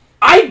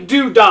 I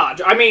do dodge.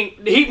 I mean,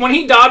 when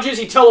he dodges,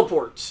 he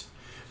teleports.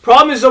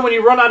 Problem is though, when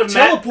you run out of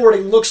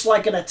Teleporting looks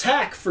like an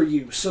attack for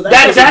you, so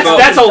that's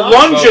a dodge.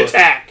 lunge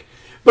attack.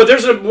 But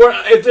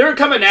if they're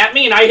coming at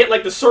me and I hit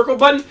like the circle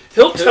button,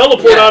 he'll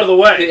teleport out of the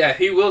way. Yeah,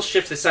 he will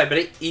shift aside, but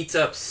it eats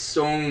up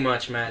so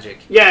much magic.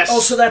 Yes. Oh,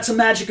 so that's a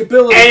magic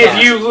ability. And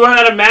if you run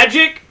out of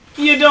magic,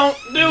 you don't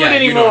do it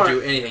anymore. You don't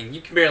do anything.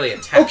 You can barely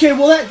attack. Okay,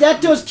 well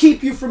that does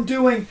keep you from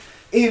doing.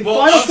 In Well,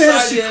 Final upside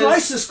Fantasy is-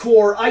 Crisis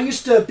Core, I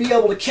used to be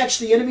able to catch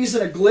the enemies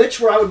in a glitch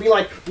where I would be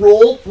like,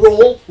 roll,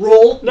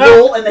 and they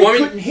Well, I mean,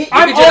 couldn't hit you.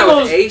 I'm I'm do that with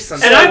almost, Ace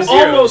on and I'm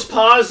Sub-Zero. almost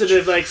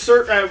positive, like,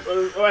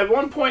 at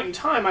one point in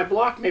time, I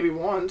blocked maybe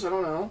once. I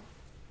don't know.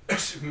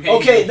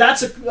 Okay,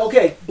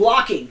 okay.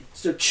 Blocking.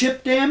 Is there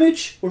chip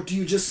damage, or do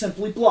you just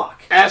simply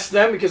block? Ask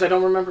them because I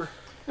don't remember.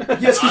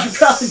 Yes, because you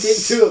probably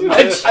didn't do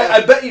it.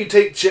 I bet you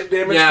take chip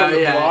damage Yeah, from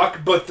the yeah. block,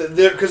 but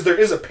because there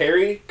is a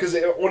parry. Because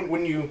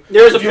when you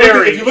There's a if you look at-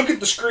 parry. if you look at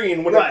the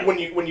screen Right. when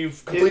you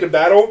complete a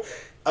battle,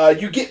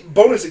 you get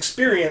bonus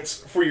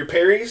experience for your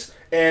parries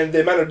and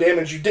the amount of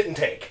damage you didn't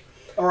take.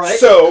 All right.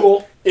 So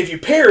cool. if you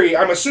parry,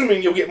 I'm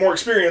assuming you'll get more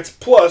experience.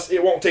 Plus,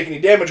 it won't take any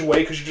damage away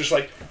because you're just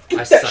like, I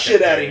get that suck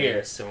shit at out of parrying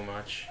here. so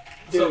much.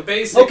 So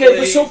basically, Okay,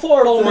 but so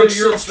far it all for makes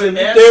your sense to me.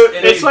 finesse Dude,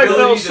 and it's like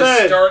ability Bill to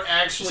said. start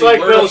actually It's like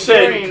learning Bill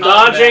said, combat,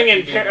 dodging you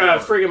and can do more.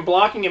 friggin'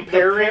 blocking and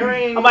parrying.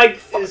 parrying I'm like,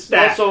 fuck is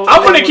that. also I'm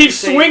gonna along keep with the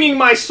same- swinging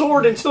my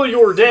sword until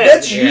you're dead.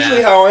 That's Yeah.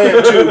 usually how I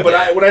am too.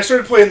 But when I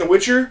started playing The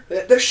Witcher,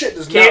 that shit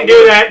does Can't not do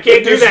work. that. Can't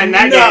It do does that in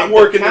that not game.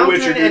 work in The Countering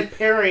Witcher, dude. and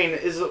parrying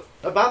is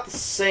about the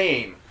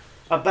same.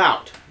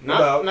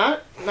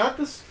 Not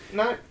this.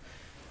 Not.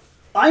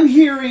 I'm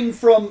hearing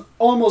from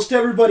almost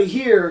everybody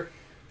here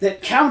that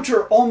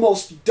counter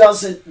almost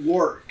doesn't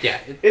work. Yeah,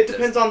 It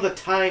depends on the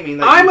timing.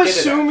 That I'm you hit it at.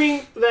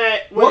 assuming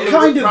that What It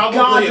kind was of probably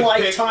godlike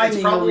a pick- timing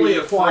it's probably are we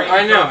a requiring?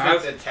 frame I know,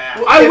 perfect attack.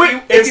 I If would-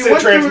 you Instant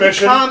went through the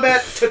transmission.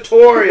 combat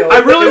tutorial, I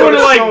really it want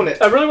would've to shown it.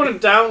 I really want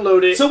to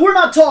download it. So we're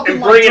not talking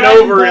And like bring it Dragon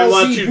over and Ball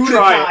let Z you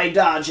try Budokai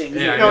dodging.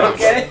 Yeah, I No, know.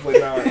 okay? Probably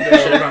not.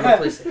 Shit on the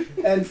PlayStation.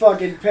 And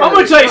fucking parry. I'm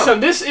gonna tell you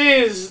something. This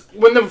is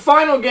when the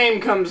final game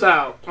comes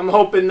out. I'm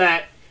hoping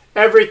that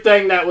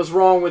everything that was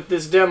wrong with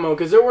this demo,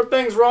 because there were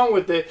things wrong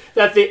with it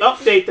that the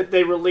update that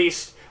they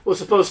released was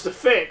supposed to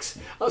fix.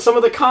 Some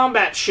of the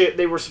combat shit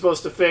they were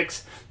supposed to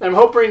fix. And I'm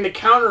hoping the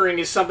countering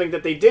is something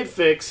that they did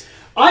fix.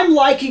 I'm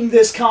liking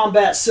this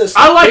combat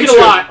system. I like Me it a too.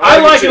 lot. I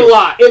like it a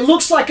lot. It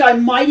looks like I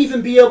might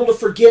even be able to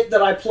forget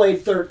that I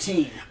played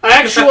 13.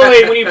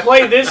 Actually, when you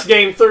play this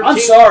game, 13. I'm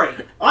sorry.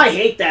 I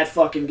hate that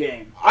fucking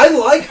game. I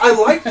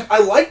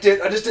liked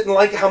it. I just didn't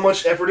like how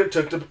much effort it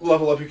took to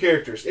level up your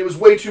characters. It was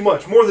way too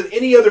much, more than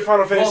any other Final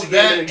Well, Fantasy game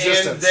that in and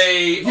existence.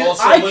 they Yeah,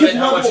 also I limit could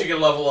how much level- you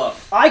can level up.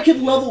 I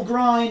could level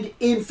grind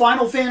in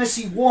Final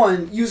Fantasy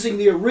 1 using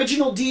the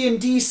original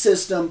D&D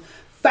system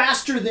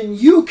faster than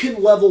you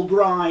can level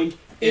grind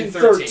in In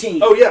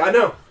 13. Oh yeah, I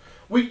know.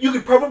 You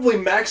could probably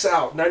max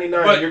out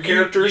 99 But of your you-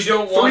 characters you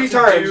don't want 3 to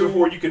times do-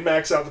 before you can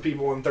max out the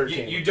people in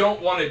 13. You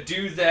don't want to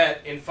do that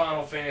in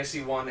Final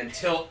Fantasy 1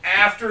 until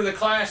after the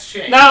class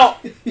change. Now,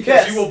 because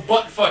Yes. you will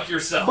butt fuck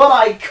yourself. But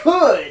I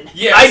could.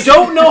 Yes. I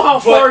don't know how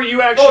But- far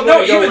you actually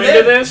want to go even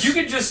into then, this. you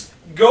could just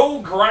go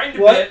grind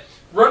a What? bit,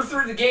 run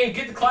through the game,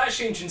 get the class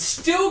change, and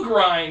still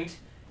grind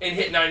and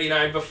hit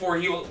 99 before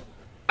he will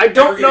I ever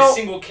don't get a know.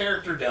 single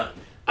character done.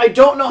 I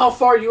don't know how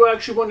far you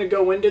actually want to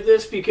go into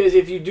this because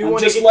if you do I'm want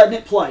to just get, letting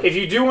it play. if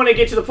you do want to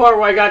get to the part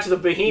where I got to the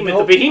behemoth,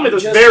 Nope, the behemoth I'm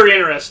is just- very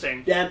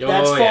interesting. That's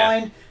Oh, yeah.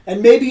 fine.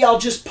 and maybe I'll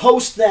just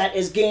post that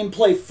as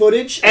gameplay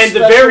footage. And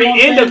the especially very on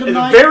end of Fandom the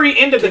Night. very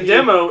end of the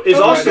demo is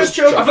also. A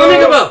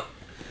Flamingo!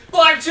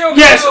 Black Chocobo!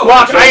 Yes,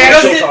 watch. I Does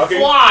actually. it talking.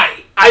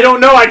 fly? I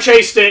don't know. I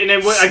chased it and I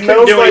couldn't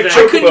Smells do like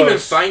anything. I couldn't even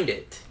Chocobos. find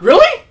it.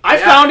 Really? I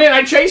Yeah. found it and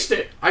I chased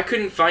it. I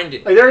couldn't find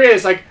it. Like there he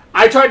is. Like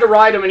I tried to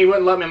ride him and he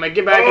wouldn't let me. I'm like,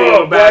 get back here, you Oh,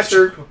 little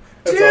bastard.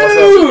 That's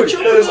Dude!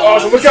 awesome. That is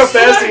awesome. Look how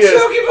fast he is.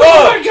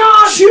 Oh my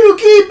god!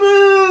 Chucky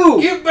Boo!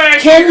 Get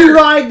back Can here! you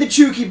ride the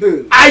Chucky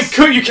Boo? I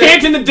could. You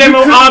can't in the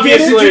demo, couldn't get it?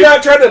 Did obviously. you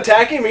not try to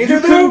attack him either, You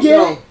couldn't though?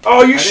 get it?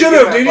 Oh, you I should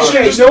didn't have, get dude. You that should far.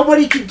 Okay, just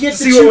nobody could get the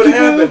see what would Chucky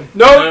Boo. happen.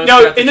 No, No,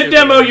 no. it's In the got the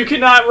demo, Chucky you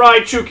cannot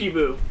ride Chucky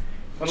Boo.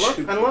 Unless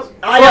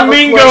I have a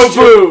Flamingo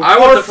question. Boo. I Or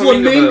want the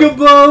Flamingo.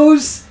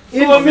 Flamingobos.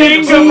 in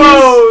Flamingo Please.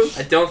 Bows.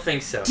 I don't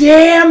think so.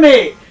 Damn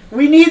it!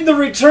 We need the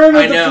return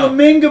of I the know.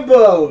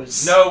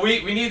 Flamingobos. No,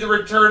 we need the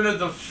return of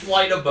the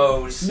flight of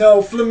bows.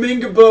 No,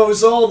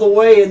 Flamingobos all the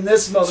way in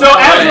this motherfucker. So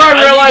after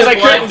I realized I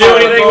couldn't do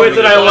anything with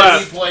it, I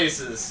left.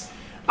 Places.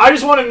 I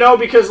just want to know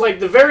because like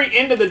the very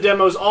end of the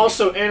demo is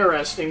also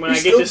interesting when You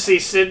I get still- to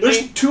see There's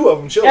Sydney. two of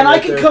them chilling And I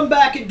right can there. come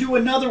back and do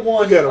another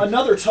one, Look at 'em.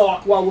 another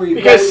talk while we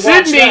Because while we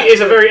watch Sydney that. is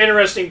a very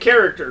interesting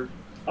character.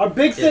 Our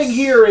big thing Yes.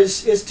 here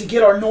is to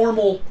get our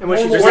normal, And when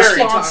she's normal wearing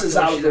responses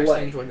out of the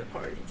way. Join the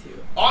party too.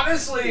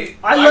 Honestly,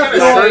 I I'm left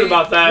gonna off- I heard say-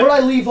 about that. Where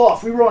did I leave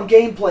off? We were on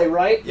gameplay,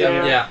 right?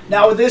 Yeah. Yeah.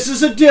 Now this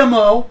is a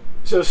demo.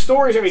 So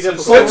story's gonna be So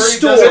difficult. Let's story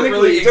story. doesn't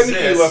really Technically,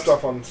 you exist. left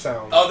off on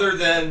sound. Other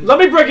than Let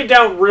me break it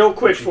down real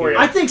quick for you.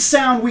 I think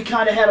sound we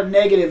kind of had a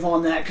negative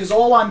on that because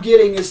all I'm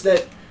getting is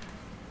that.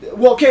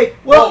 Well, okay.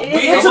 Well, Well,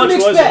 it's How a much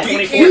mixed was bag. it?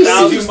 we He can't do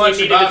 24,000 seems, too much you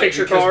needed about to fix it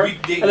your because car, we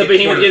didn't and the get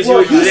Behemoth 20. gives you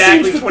well, he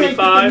exactly seems to think that the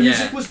 25.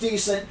 music Yeah. was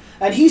decent,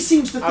 and he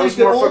seems to I think was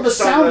that more all the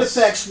focused on sound this-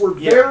 effects were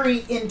yeah.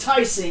 very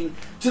enticing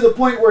to the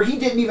point where he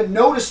didn't even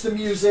notice the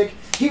music.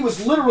 He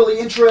was literally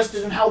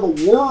interested in how the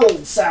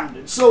world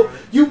sounded. So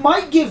you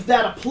might give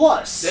that a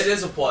plus. That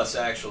is a plus,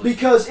 actually.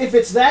 Because if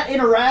it's that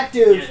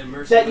interactive, Yeah,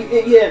 immersive.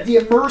 that the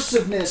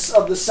immersiveness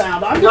of the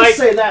sound, I'm going Like, to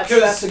say that's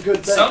Because a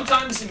good thing.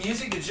 sometimes the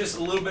music is just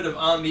a little bit of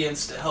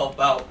ambience to help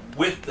out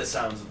with the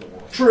sounds of the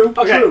world. True.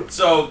 Okay. True.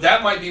 So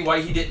that might be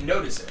why he didn't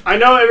notice it. I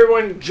know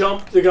everyone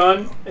jumped the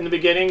gun in the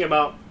beginning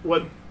about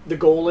what the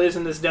goal is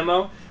in this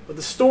demo, but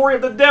the story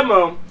of the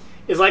demo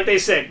is like they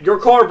said, your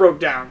car broke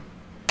down.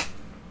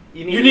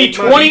 You need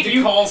You 20. need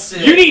to call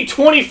Sid. You need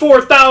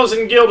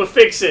 24,000 gil to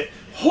fix it.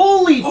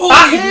 Holy Holy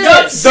shit.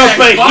 nuts! The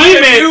Buy a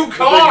behemoth- new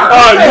car.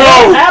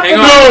 No, Happened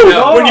on, to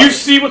no. the When you car.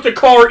 see what the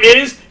car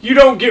is, you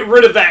don't get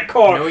rid of that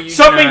car. No, you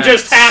Something not.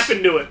 just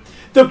happened to it.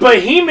 The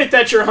behemoth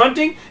that you're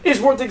hunting is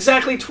worth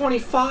exactly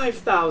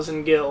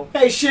 25,000 gil.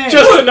 Hey Shane,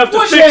 Just enough to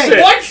What? fix Shane,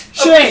 it. What?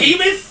 Shane. A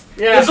behemoth?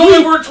 Yeah. It's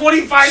only worth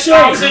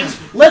 25,000. Shane,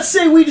 let's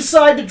say we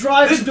decide to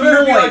drive This to Des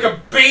better be Moines like a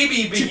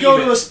baby to behemoth. go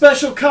to a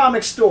special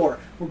comic store.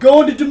 We're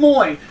going to Des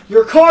Moines.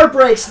 Your car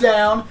breaks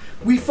down.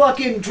 We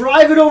fucking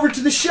drive it over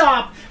to the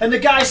shop, and the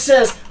guy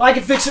says, "I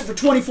can fix it for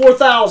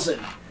 24,000."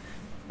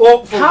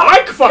 Well, for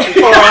my fucking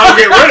car, I'll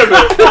get rid of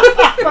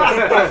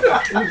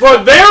it. For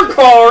their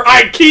car,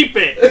 I keep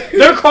it.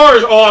 Their car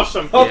is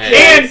awesome.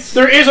 Okay. And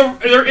there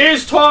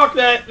is talk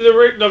that the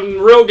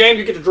real game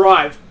you get to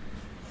drive.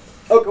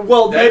 Okay,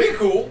 well, That'd maybe be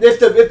cool.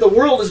 if the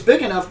world is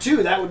big enough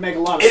too, that would make a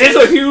lot of It sense.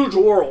 is a huge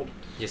world.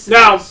 Yes, it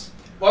Now, is.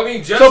 Well, I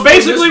mean, just So from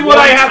basically this what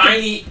I one have to-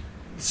 tiny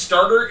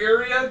starter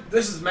area,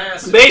 this is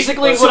massive.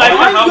 Basically, So what I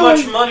I'm How going-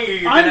 much money are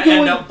you I'm going to end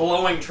going- up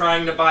blowing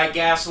trying to buy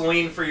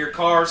gasoline for your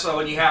car so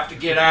when you have to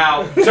get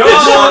out, Don't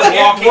start it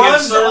walking in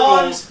runs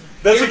circles,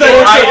 That's It what that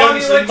runs extra, on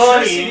items and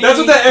electricity. money. that's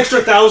what that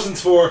extra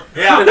thousand's for.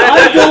 Yeah.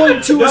 I'm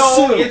going to No,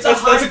 assume. it's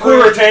That's a hybrid.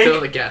 quarter tank.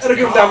 Fill the gas That'll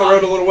get tank. them down the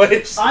road a little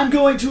ways. I'm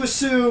going to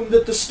assume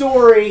that the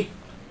story.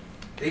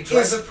 They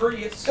drive Is- a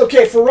Prius.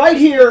 Okay, for right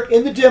here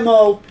in the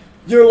demo,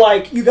 you're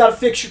like, you got to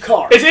fix your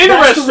car. It's That's the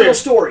interesting. real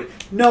story.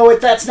 No,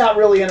 that's not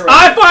really interesting.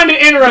 I find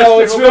it interesting. No,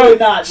 it's really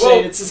not, Shane. Well,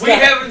 It's we got-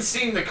 haven't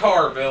seen the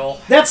car, Bill.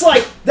 That's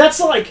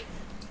like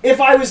if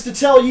I was to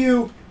tell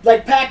you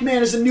like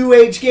Pac-Man is a new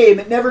age game.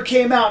 It never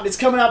came out and it's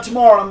coming out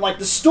tomorrow. And I'm like,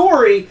 the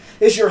story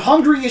is you're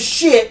hungry as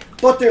shit,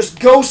 but there's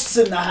ghosts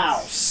in the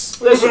house.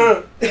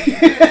 Listen,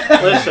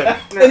 listen.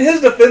 In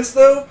his defense,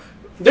 though,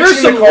 There's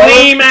fixing some the car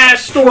lame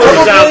ass stories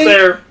out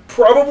there.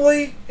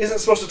 probably isn't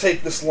supposed to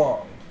take this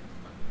long.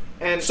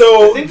 And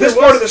So I think this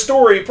there part was- of the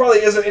story probably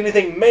isn't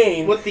anything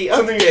main. With the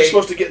something update- you're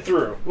supposed to get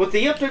through. with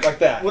the update Like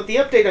that. With the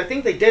update, I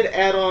think they did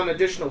add on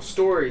additional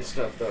story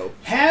stuff though.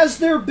 Has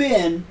there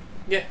been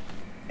Yeah.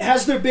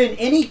 Has there been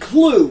any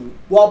clue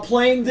while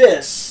playing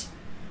this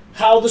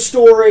how the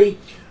story?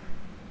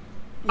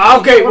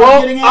 Okay, You know what I'm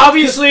well, getting at?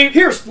 obviously- 'Cause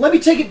here's let me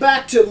take it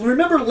back to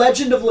remember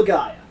Legend of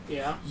Legaia.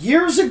 Yeah.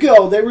 Years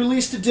ago, they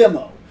released a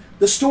demo.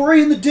 The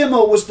story in the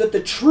demo was that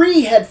the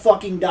tree had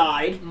fucking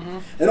died,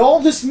 and all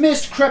this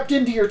mist crept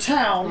into your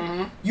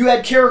town. You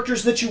had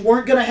characters that you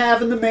weren't going to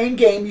have in the main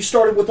game. You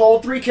started with all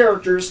three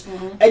characters,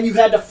 and you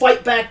had to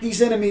fight back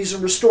these enemies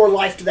and restore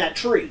life to that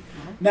tree.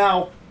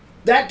 Now,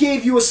 that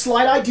gave you a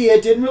slight idea.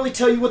 It didn't really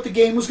tell you what the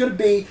game was going to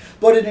be,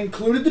 but it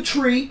included the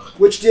tree,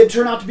 which did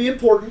turn out to be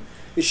important.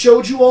 It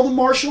showed you all the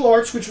martial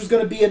arts, which was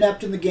going to be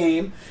inept in the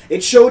game.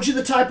 It showed you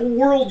the type of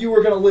world you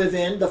were going to live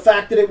in, the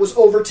fact that it was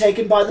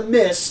overtaken by the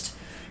mist.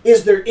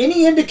 Is there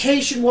any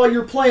indication while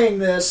you're playing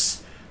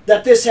this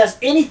that this has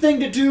anything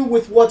to do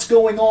with what's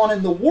going on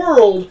in the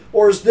world,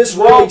 or is this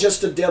really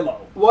just a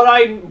demo? What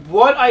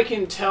I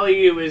can tell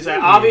you is that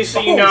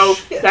obviously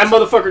that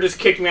motherfucker just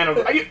kicked me out of.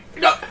 I'm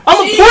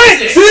a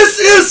prince. This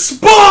is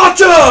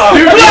Sparta!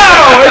 Dude, wow!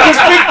 I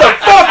just beat the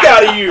fuck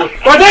out of you!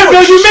 Right there,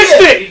 Bill, you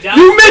missed it!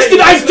 You missed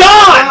it! I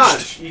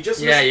dodged! You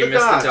just Yeah, you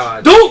missed the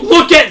dodge. Don't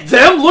look at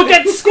them, look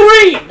at the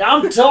screen!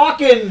 I'm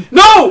talking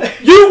No!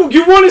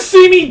 You want to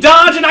see me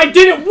dodge and I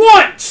did it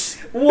once!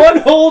 one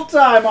whole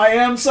time. I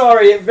am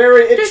sorry. It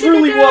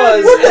truly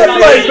was. What did And I-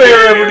 Flight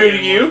Bear ever do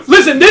to you?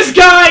 Listen, this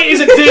guy is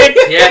a dick.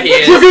 Yeah, he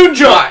is. Dragoon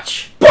jump.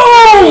 Watch.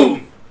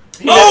 Boom!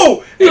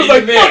 Oh! He was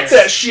like, He fuck missed.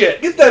 that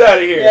shit! Get that out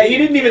of here! Yeah, he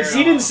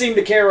didn't seem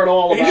to care at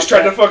all He about just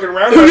tried that. to fucking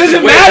round It us. doesn't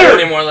Wait, matter. how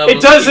many more levels It he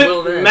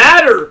will doesn't then?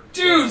 matter.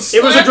 Dude, It was a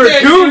slap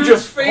that dragoon dude's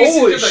just- face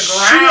holy into the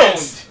shit. ground.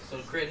 So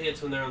crit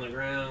hits when they're on the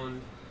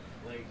ground.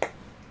 Like,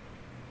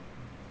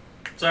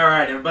 It's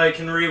alright, everybody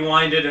can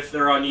rewind it if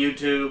they're on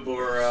YouTube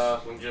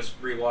or we can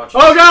just rewatch it.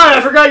 Oh god,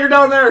 I forgot you're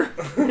down there.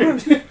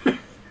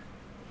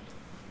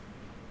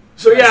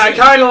 So yeah, I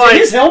kind of Did like.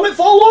 his helmet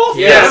fall off?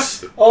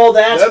 Yes. Oh,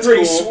 that's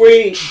pretty cool.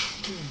 sweet.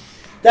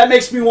 That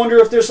makes me wonder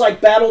if there's like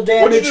battle What'd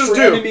you damage just for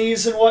do?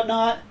 enemies and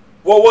whatnot.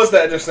 What was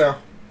that just now?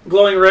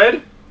 Glowing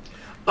red.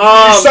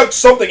 You sucked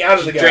something out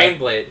of the guy. Drain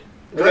blade.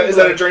 Is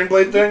that a drain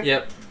blade thing?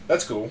 Yep.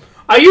 That's cool.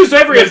 I used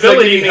every Does that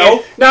ability. give you man.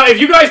 health? Now, if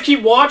you guys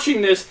keep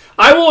watching this,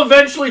 I will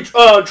eventually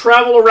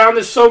travel around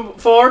this so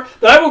far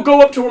that I will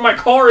go up to where my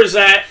car is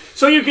at,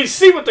 so you can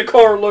see what the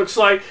car looks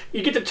like.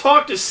 You get to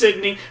talk to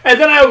Sydney, and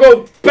then I'll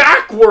go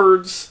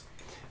backwards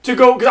to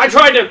go because I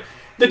tried to.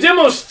 The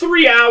demo's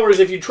 3 hours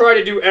if you try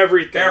to do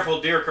everything.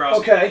 Careful, deer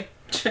crossing. Okay.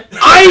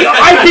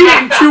 I beat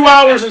it in 2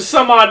 hours and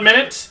some odd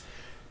minutes,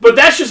 but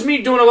that's just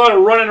me doing a lot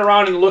of running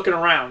around and looking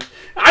around.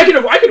 I could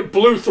have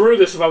blew through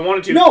this if I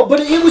wanted to. No, but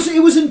it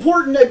was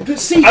important to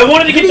see. I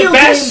wanted to get the video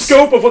vast games-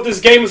 scope of what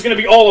this game was going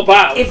to be all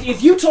about.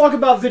 If you talk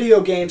about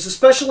video games,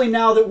 especially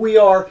now that we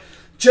are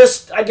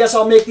just, I guess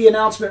I'll make the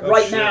announcement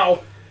right shit.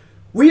 now,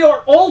 we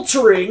are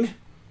altering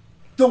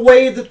the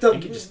way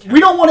that we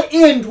don't want to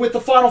end with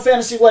the Final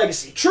Fantasy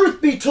legacy. Truth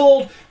be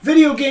told,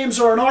 video games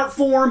are an art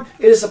form,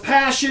 it is a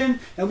passion,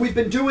 and we've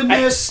been doing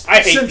this I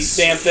hate since... these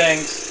damn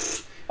things.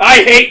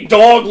 I hate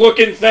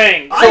dog-looking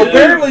things. So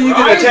apparently you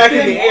can I've attack in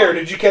been- the air.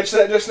 Did you catch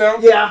that just now?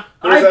 Yeah,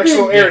 There's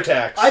actual air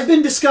attacks. I've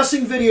been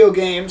discussing video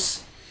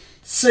games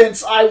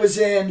since I was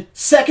in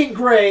 2nd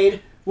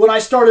grade when I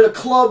started a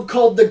club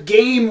called the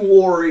Game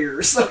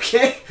Warriors,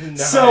 okay?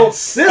 Nice. So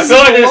this I is feel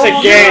like a there's a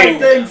long gang.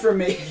 thing for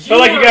me. I feel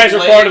like you guys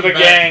are part of a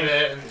gang.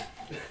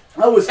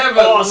 That was Have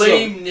awesome. a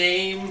lame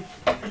name.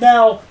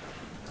 Now,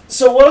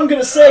 so what I'm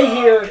going to say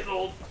here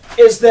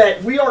is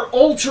that we are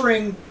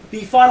altering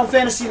the Final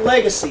Fantasy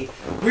legacy.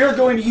 We are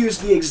going to use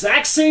the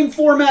exact same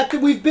format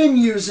that we've been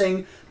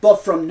using,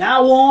 but from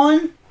now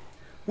on,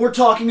 we're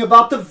talking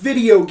about the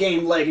video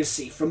game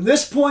legacy. From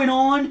this point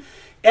on,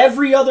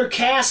 every other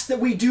cast that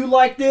we do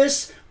like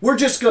this, we're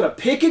just going to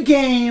pick a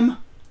game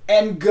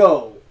and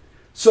go.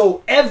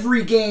 So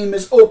every game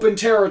is open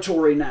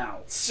territory now.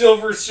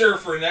 Silver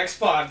Surfer next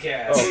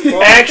podcast. Oh,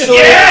 fuck. Actually,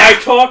 I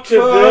talked to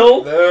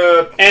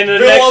Bill, and the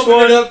Bill next opened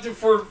one, it up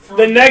for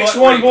the next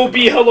butt one rape. will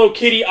be Hello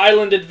Kitty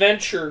Island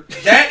Adventure.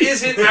 That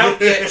isn't out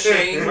yet,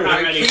 Shane. We're not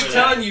I ready keep for that.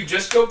 telling you,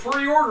 just go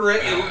pre-order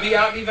it. It will be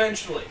out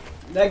eventually.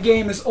 That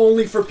game is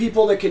only for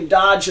people that can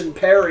dodge and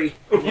parry.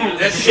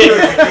 That's true. Well,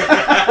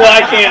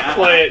 I can't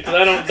play it because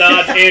I don't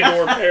dodge and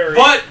or parry.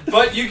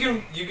 But you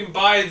can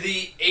buy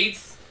the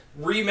 8th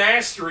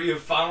remastery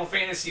of Final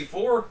Fantasy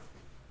IV.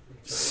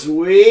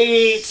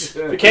 Sweet. if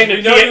it came to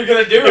You know you're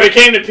gonna do if it it.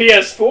 came to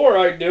PS4,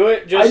 I'd do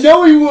it. I Just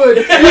know he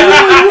would. I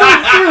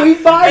know he would too.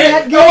 He'd buy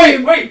that And, oh,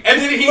 game. wait, and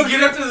then he'd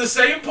get up to the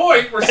same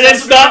point where And then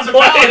Sesame stop becomes a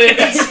paladin playing it.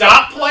 and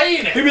stop playing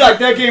He'd it. be like,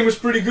 that game was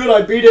pretty good.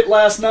 I beat it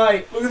last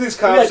night. Look at these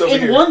He'd be cops like, over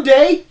in here. one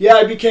day, yeah,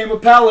 I became a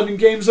paladin.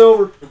 Game's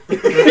over. Well,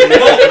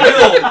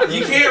 Bill,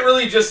 you can't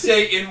really just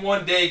say in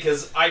one day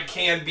because I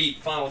can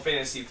beat Final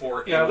Fantasy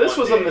IV in Now, this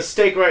one was day. a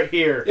mistake right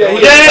here. Yeah,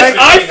 he yes, attacked-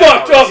 I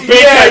fucked up big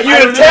Yeah, time. I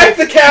you don't attacked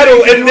know. the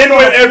cattle and then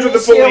went after the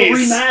Full-scale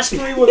police.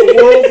 remastery with a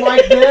world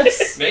like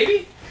this.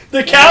 Maybe?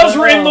 The cows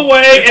were in the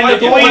way, If and I the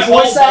get Going my police. whole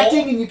voice ball-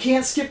 acting, and you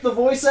can't skip the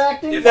voice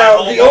acting. If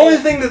Now, I the haul only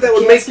ball- thing that would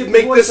Can't make skip the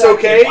make voice this acting.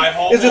 okay If I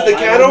haul is that the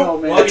ball, I don't cattle know,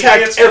 man. Well, you attacked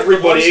can't skip the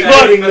everybody, voice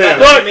including acting, but that them.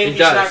 doesn't Look, mean it he's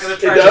not does. gonna It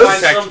try does? to find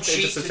Attack- some it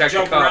cheat just to attacked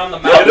jump the cop. around the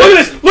Look at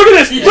mountains. this! Look at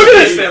this! and Look at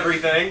escape this!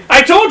 everything.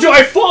 I told you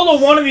I follow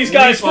one of these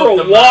guys Leap for up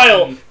a the while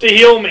mountain. to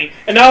heal me,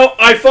 and now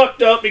I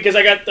fucked up because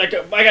I got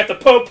the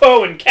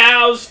popo and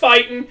cows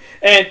fighting,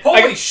 and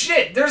Holy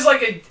shit! There's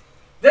like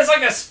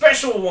a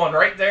special one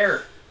right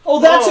there. Oh,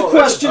 that's Oh, a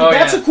question. oh,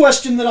 That's yeah. a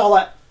question that I'll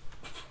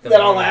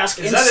ask.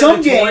 Is In that some a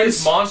Notorious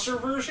games, monster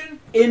version?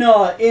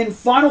 in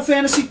Final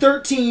Fantasy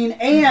 13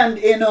 and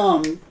in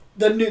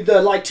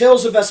the like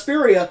Tales of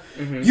Vesperia,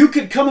 you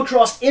could come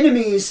across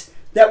enemies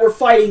that were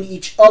fighting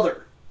each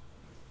other.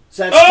 Is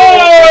that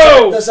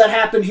Oh! does that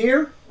happen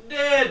here?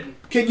 Dead.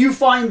 Can you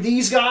find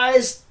these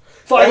guys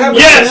fighting with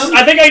Yes, them?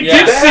 I think I Yeah.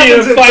 did That see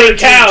happens him in fighting 13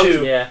 cows.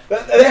 too. Yeah.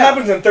 That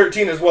happens in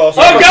 13 as well.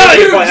 So Oh I'm not god!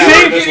 sure if I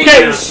have this See,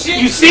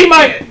 one.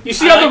 okay, you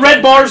see how the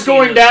red bar's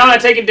going down? I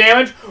taking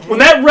damage. When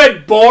that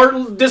red bar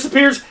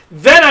disappears,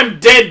 then I'm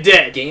dead.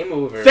 Game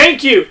over.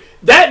 Thank you.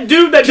 That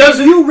dude that Can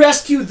doesn't. you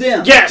rescue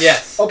them? Yes.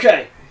 Yes.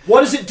 Okay.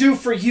 What does it do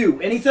for you?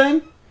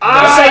 Anything?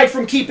 I Aside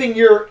from keeping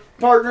your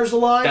partners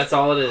alive? That's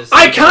all it is.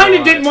 I kind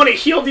of didn't want to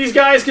heal these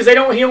guys because they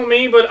don't heal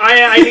me, but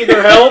I need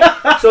their help.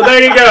 So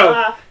there you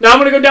go. Now I'm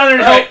gonna go down there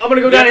and help. I'm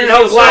gonna go down there and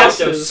help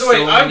glasses. So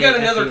wait, I've got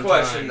many another effing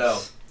question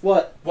times.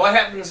 What? What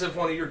happens if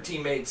one of your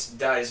teammates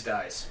dies?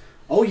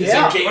 Oh Is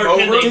yeah. it game Or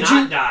can over? they Did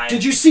not you die?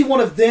 did you see one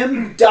of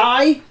them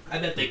die? I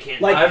bet they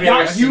can't. Like I've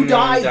never not seen you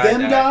die,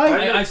 them them die.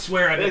 die? I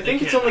swear, I bet I they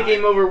think it's can't only die.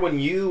 game over when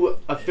you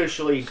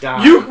officially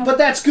die. But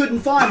that's good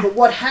and fine. But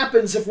what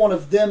happens if one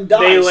of them dies?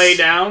 They lay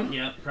down.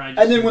 Yep,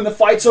 probably. And then when the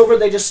fight's over,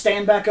 they just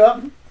stand back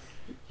up.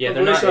 Yeah,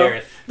 they're not So-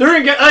 Aerith.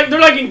 They're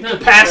like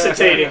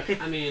incapacitated.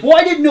 I mean, Well,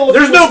 I didn't know if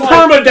There's it no was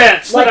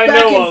permadeaths like that I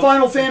back know in of.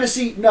 Final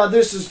Fantasy. No,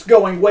 this is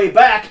going way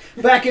back.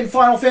 Back in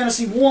Final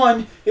Fantasy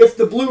 1, if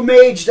the blue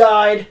mage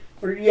died,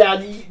 or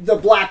the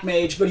black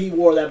mage, but he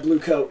wore that blue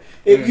coat.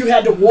 You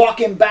had to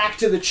walk him back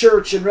to the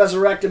church and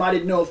resurrect him. I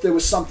didn't know if there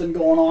was something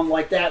going on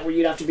like that where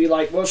you'd have to be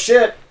like, well,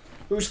 shit,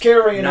 who's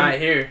carrying Not him?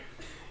 here.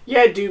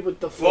 Yeah, dude, with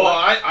the Well,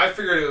 fuck. I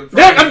figured it would.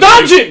 Look, I'm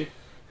dodging.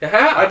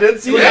 I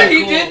did see Yeah, that. he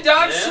Cool. did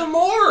dodge Yeah. some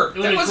more. it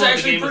would That be was cool if the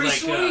actually game pretty was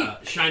sweet.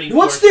 Shining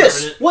What's Force this?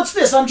 permanent. What's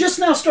this? I'm just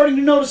now starting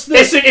to notice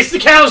this. It's the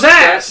cow's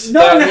ass.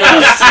 No,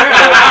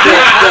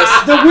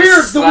 The- the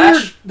weird,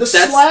 slash- the That's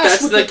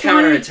slash with the the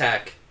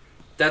counterattack.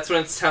 That's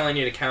when it's telling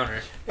you to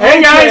counter. Hey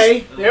Okay.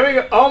 guys, there we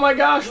go. Oh my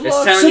gosh, It's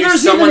look. telling So you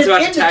there's someone's even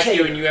an about to attack you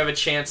indicator. and you have a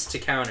chance to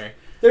counter.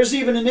 There's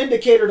even an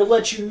indicator to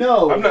let you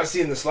know. I'm not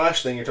seeing the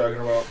slash thing you're talking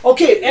about.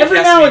 Okay, every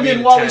has now to and be then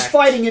being while he's attacked.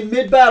 fighting in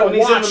mid-battle, When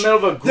he's in watch, the middle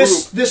of a group.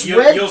 this You-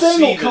 red you'll thing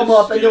see will come this,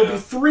 up and there'll yeah. be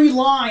 3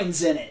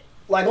 lines in it.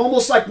 Like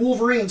almost like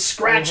Wolverine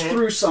scratched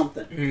through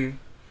something. Mm.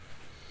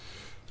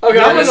 Okay,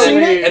 I'm Haven't gonna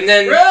seen it? And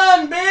then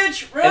Run,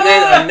 bitch! Run! and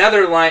then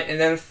another line, and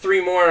then 3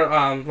 more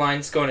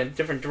lines going in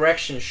different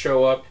directions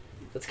show up.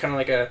 That's kind of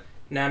like a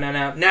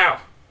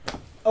now.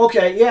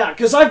 Okay, yeah,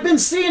 because I've been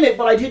seeing it,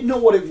 but I didn't know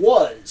what it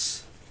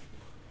was.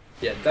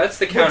 Yeah, that's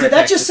the But counter. did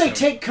that just say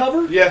take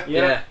cover? Yeah,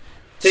 Yeah.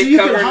 So Take you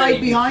cover can and hide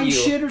then behind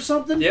heal. shit or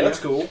something? Yeah. that's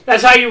cool.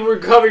 That's how you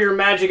recover your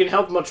magic and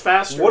help much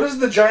faster. What is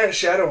the giant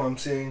shadow I'm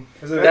seeing?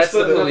 Is it That's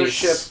the another police.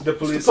 ship. the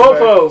police?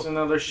 Popo. It's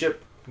another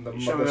ship. The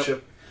Showing up.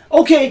 mothership.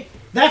 Okay,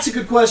 that's a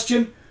good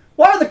question.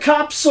 Why are the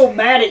cops so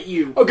mad at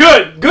you? Oh,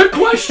 good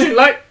question.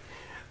 Like,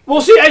 well,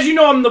 see, as you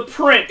know, I'm the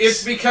prince.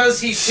 It's because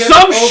he tipped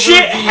Some over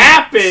shit the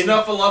happened.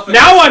 Snuffleupagus.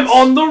 Now I'm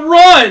on the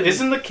run.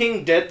 Isn't the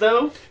king dead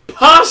though?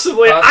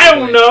 Possibly. I Possibly.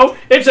 don't know.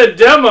 It's a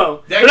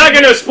demo. That They're not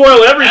could- going to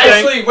spoil everything.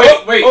 Actually,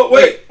 wait.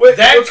 wait.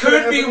 That What's gonna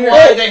could be happen here?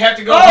 why they have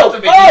to go help the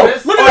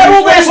behemoth. Look at that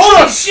old ass Holy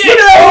truck! shit! Look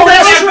at that old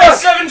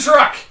ass truck! F7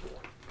 truck!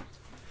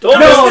 Don't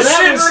That No, was the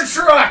that Shinra was-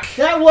 truck!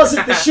 That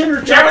wasn't the Shinra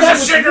truck. That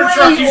was the Shinra way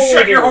truck! You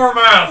shut your older. whore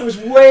mouth! It was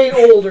way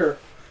older.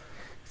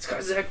 It's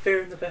got Zach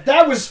Fair in the back.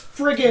 That was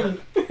friggin'.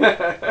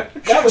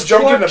 That was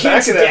Jumped in Clark the back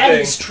Kent's of that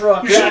daddy's thing.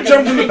 truck. You should have back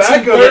jumped in the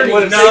back of it. 1930s.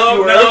 Would have No, taken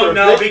you wherever.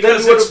 no, Then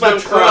because would've it's the been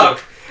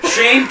truck.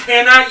 Shane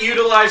cannot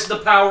utilize the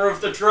power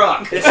of the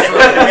truck. It's true.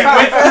 We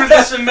went through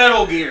this in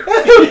Metal Gear.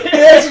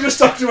 Yeah, we just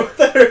talked about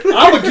that.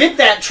 I'm gonna get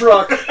that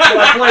truck when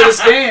I play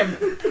this game.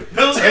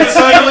 Bill's And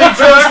suddenly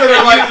Bill's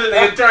gonna like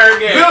the entire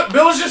game.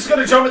 Bill's just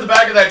gonna jump in the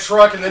back of that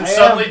truck, and then I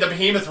suddenly am. the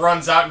behemoth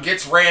runs out and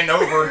gets ran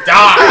over and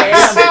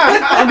dies.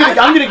 I'm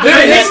gonna get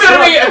It's that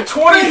gonna be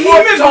truck. a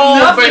 20-foot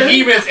tall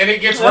behemoth, and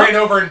it gets ran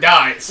over and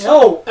dies.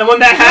 No, And when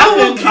that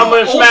happens, I'm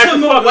going to smack the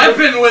Ultimate fuck up.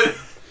 weapon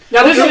with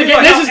Now, this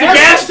is the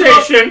gas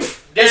station.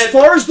 as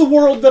far as the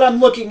world that I'm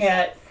looking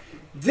at,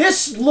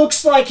 this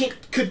looks like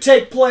it could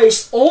take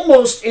place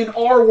almost in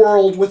our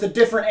world with a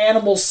different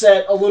animal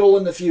set a little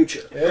in the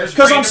future. There's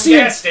Because I'm random seeing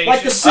gas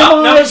like the stations.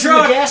 semis no and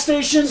truck. the gas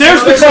stations.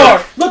 There's the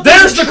car. Look,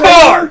 There's a the trailer.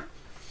 car.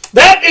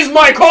 That is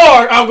my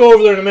car. I'll go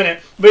over there in a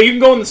minute. But you can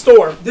go in the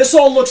store. This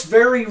all looks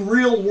very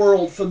real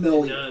world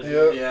familiar.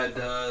 Yeah. Yeah, it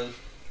does.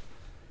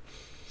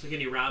 So can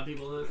you rob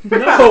people then?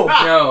 No.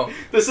 No.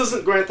 This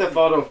isn't Grand Theft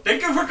Auto.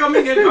 Thank you for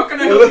coming in. How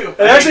can I help you? It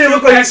actually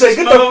looked like you say,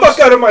 "Get the fuck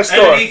out of my And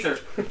store." an ether.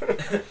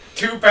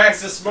 2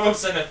 packs of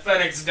smokes and a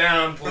Phoenix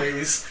down,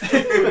 please.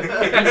 Did you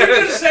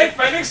just say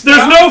Phoenix There's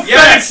down? no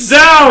Yes. Phoenix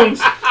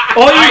Downs.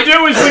 All you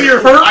do is when you're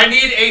hurt. I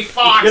need a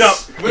fox Get up.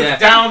 with Yeah.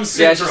 Down Yeah,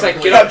 syndrome. it's just like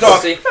please. get up, Dog.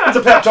 pussy. It's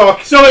a pep talk.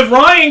 So if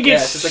Ryan Yeah,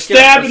 gets it's just like, get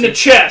up, stabbed in the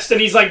pussy. chest and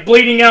he's like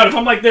bleeding out, if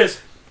I'm like this,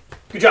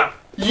 good job.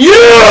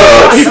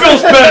 Yes! He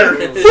feels better.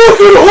 Fucking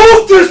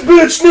hold this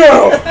bitch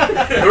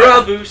now!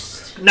 Morale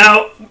boost.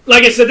 Now,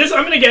 like I said,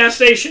 I'm in a gas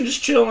station,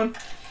 just chilling.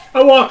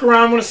 I walk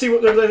around, want to see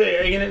what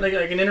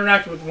I can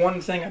interact with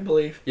one thing, I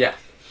believe. Yeah.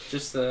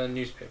 Just the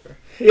newspaper.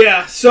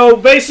 Yeah, so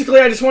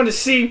basically I just wanted to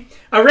see.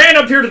 I ran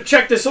up here to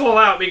check this all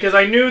out because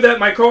I knew that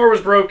my car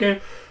was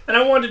broken and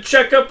I wanted to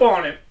check up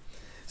on it.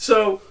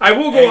 So I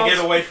will go And out.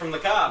 get away from the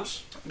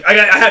cops. I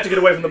have to get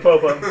away from the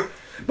popo.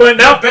 But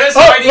now, The best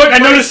look, hiding I place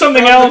noticed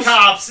something from else. The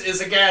cops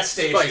is a gas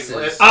station.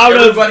 Spices. Out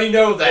of- Everybody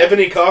know that.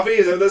 Ebony Coffee?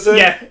 Is that what that said?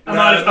 Yeah, I'm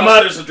No, out. unless I'm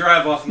out. there's a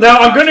drive off. Now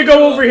I'm gonna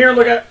go over here and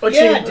look at. Let's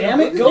Yeah, see.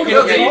 damn it. Go You to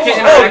can- the yeah, you car.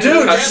 can- Oh,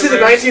 dude, did you see the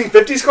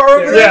 1950s car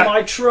over there? Yeah.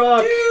 My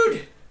truck.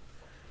 Dude.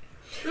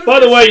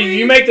 By the way, if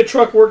you make the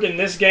truck work in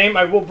this game,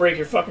 I will break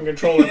your fucking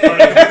controller in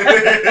front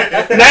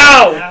of you.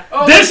 Now,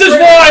 Oh, this that's is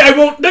great. why I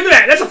won't. Look at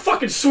that. That's a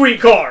fucking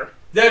sweet car.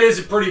 That is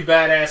a pretty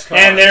badass car.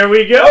 And there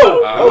we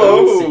go.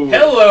 Hello.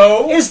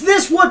 Hello. Is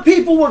this what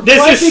people were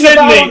This is griping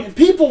about? Sydney.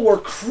 People were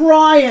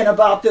crying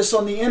about this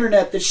on the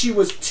internet that she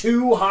was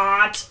too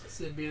hot.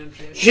 Sid being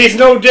a She's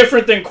no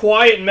different than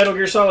Quiet in Metal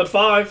Gear Solid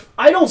 5.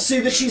 I don't see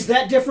that she's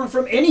that different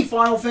from any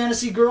Final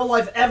Fantasy girl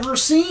I've ever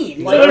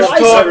seen. Like, There's why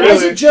talk,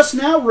 is really. it just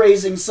now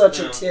raising such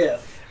a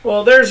tiff?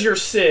 Well, there's your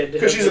Sid.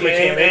 'Cause she's a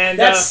mechanic. And,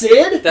 That's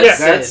Sid? That's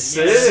Yeah.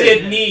 Sid.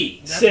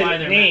 Sydney. That's why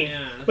they're Sydney. yeah.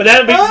 But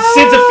that'll be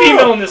Sid's a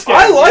female in this game.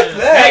 I like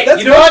that. Hey,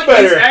 That's you know much what?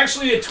 It's better.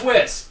 actually a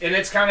twist, and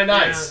it's kind of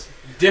nice.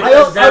 I Different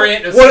don't-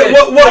 variant of What, Sid.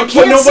 what, I what,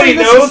 can't what say nobody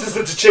this knows is- is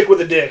it's a chick with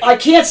a dick. I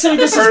can't say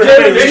this is Her-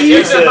 guaranteed.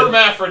 It's a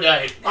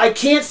hermaphrodite. I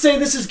can't say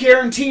this is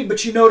guaranteed,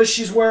 but you notice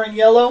she's wearing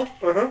yellow.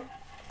 Uh-huh.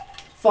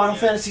 Final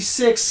Fantasy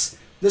VI,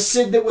 the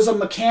Sid that was a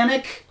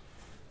mechanic,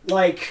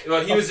 like,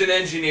 Well, he was an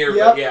engineer,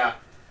 Yep. but yeah.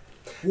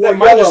 wore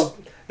might yellow.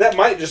 That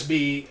might just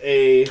be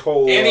a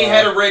whole. And he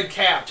had a red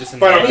cap. Just in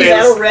Final And the he had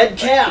a Fantasy. red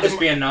cap. just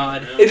be a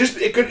nod.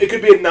 It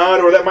could be a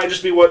nod, or that might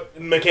just be what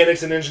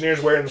mechanics and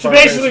engineers wear in the So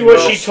Final basically, Fantasy what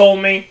world. she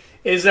told me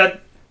is that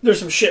there's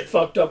some shit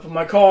fucked up with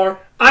my car.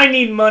 I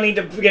need money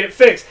to get it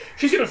fixed.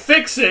 She's gonna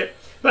fix it,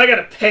 but I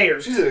gotta pay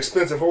her. She's an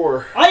expensive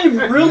whore. I am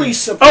really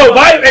surprised.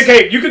 Oh,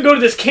 okay, you can go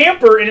to this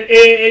camper and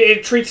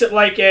it treats it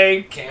like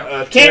a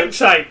Camp.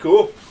 campsite.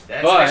 Cool.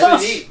 That's But-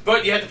 actually neat.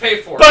 But you have to pay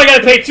for it. But I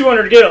gotta pay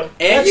 200 gil.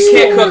 And That's you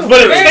can't so cook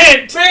But food.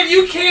 it's tent. Man,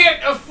 you can't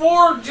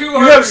afford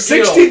 200 You have gil.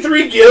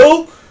 63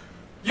 gil?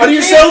 How do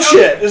you can't sell af-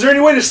 shit? Is there any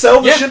way to sell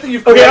the Yeah. shit that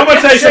you've Okay, I'm collected?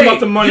 gonna tell you something Shane, about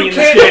the money you in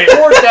this can't game.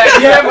 afford that.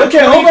 You Yeah, have a okay,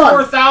 hold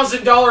on.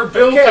 $24,000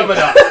 bill Okay. coming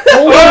up.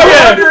 Hold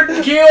on.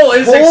 200 gil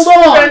is Hold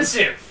on.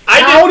 expensive.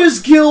 How does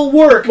Gil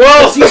work?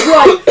 Well- Because he's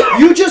right.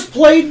 You just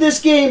played this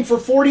game for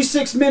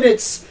 46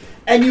 minutes,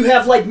 and you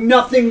have, like,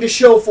 nothing to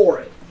show for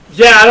it.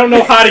 Yeah, I don't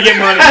know how to get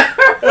money.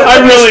 I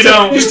really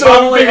don't. You still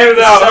haven't figured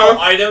it out, huh?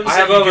 Items I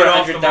have that you over get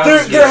off the 100,000.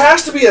 market. There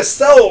has to be a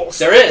sell.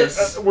 There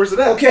is. Where's it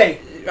at? Okay,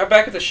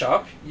 Back at the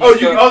shop. Oh,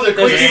 just you- go- oh, the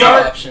there's quick a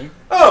start? sell option.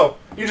 Oh,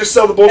 you just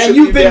sell the bullshit and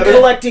you've you been gather?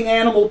 collecting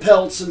animal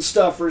pelts and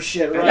stuff or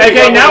shit, right?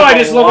 Okay, now I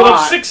just leveled up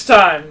lot. 6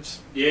 times.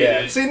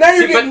 Yeah. See, now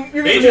you're See, getting. but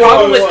You're the getting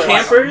problem more with than one.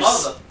 campers,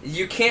 Mother.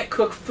 you can't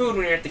cook food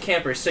when you're at the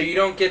camper, so you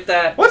don't get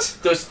that. What?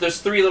 Those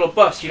 3 little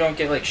buffs. You don't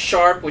get like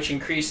sharp, which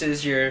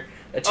increases your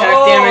attack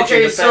Oh, damage,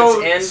 okay, your defense,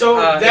 so, and so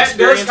that does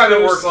experience kind of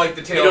boost. work like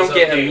the You Tales don't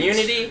get of games.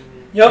 immunity.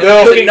 Yep.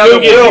 Bill, Cooking another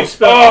food gives Bill. you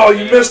spell. Oh,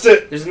 you missed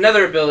it. There's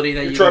another ability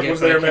that Your you truck can get, was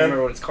but I there, can't man.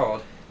 remember what it's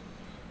called.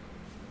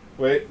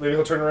 Wait, maybe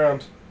he'll turn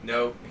around.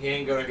 No, he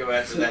ain't gonna go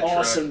after It's that an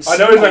awesome I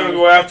know he's not gonna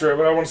go after it,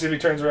 but I want to see if he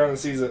turns around and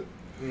sees it.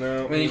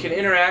 No. When you can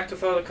interact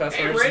with all the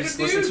customers, random just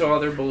listen dude. to all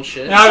their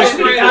bullshit. Now, Hey, just-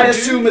 random I dude.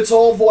 assume it's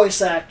all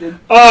voice acted.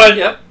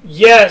 Yep.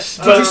 Yes,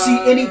 Did but you see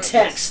any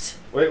text?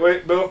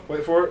 Wait, Bill.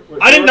 Wait for it.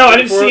 Wait I for didn't it, know. I wait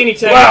didn't for see it. any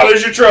text. Wow,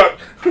 there's your truck.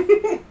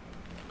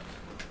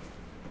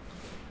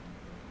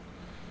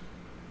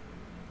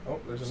 Oh,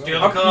 there's another.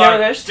 Steal one. the car. Yeah,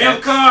 there's Steal the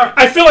text. car.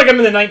 I feel like I'm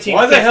in the 1950s.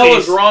 Why the hell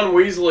is Ron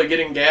Weasley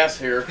getting gas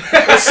here?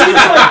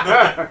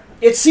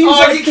 It seems Oh,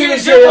 like you can't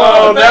there's jump a,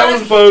 on Oh, that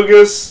was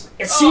bogus.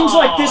 it seems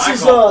like this I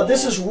is call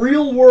this is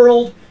real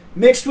world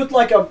mixed with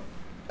like a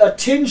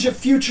tinge of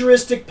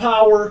futuristic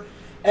power,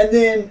 and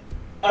then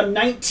a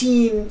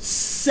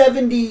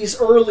 1970s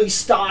early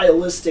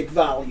stylistic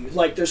value.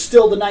 Like there's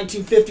still the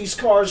 1950s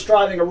cars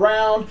driving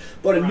around,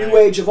 but a new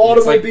Right. age of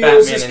It's like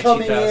automobiles Batman is in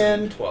coming in.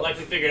 2012. Like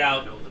we figured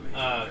out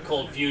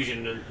cold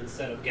fusion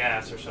instead of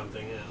gas or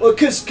something. Yeah. Well,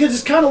 because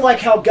it's kind of like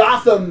how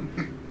Gotham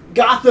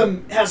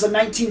has a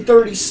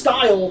 1930s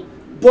style,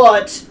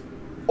 but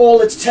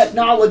all its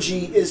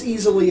technology is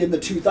easily in the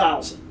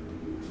 2000s.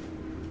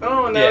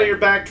 Oh, and now Yeah. you're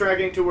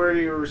backtracking to where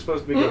you were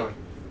supposed to be going.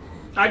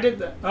 I did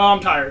that. Oh, I'm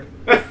tired.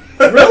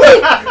 Really?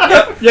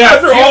 Yeah.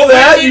 After all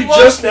that, you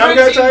just now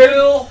got tired?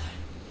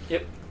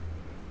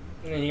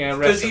 And then you gotta Because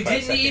rest he for 5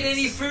 didn't eat seconds.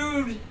 any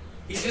food.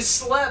 He just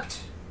slept.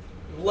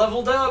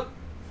 Leveled up.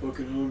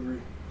 Fucking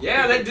hungry.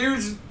 Yeah, that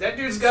dude's got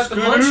the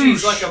Skadoosh.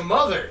 munchies like a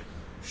mother.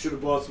 Should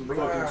have bought some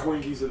fucking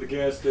Twinkies at the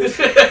gas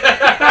station.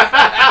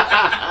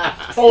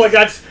 All I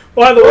got.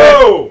 By the way,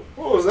 Whoa!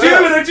 What was that? Dude,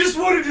 I just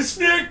wanted a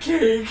snack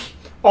cake.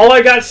 all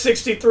I got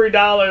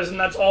 $63, and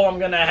that's all I'm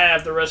gonna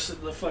have the rest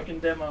of the fucking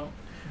demo.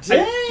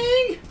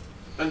 Dang!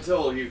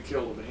 Until you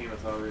kill the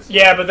behemoth, obviously.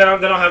 Yeah, but then I'll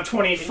have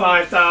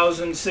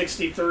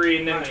 25,063,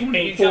 and then Right. Can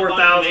you jump on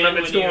 24,000 of command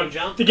it's when you going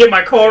jump? to get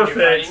my car When you're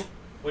fixed. fighting?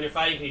 When you're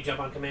fighting, can you jump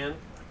on command?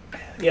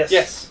 Yes.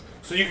 Yes.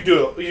 So you can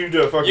do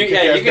a fucking You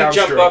kick-ass can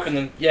jump downstroke. up and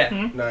then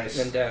Nice.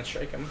 then down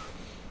strike him.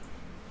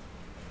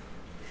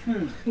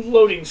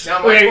 Loading. Now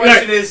my Okay,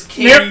 question look, is,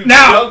 can you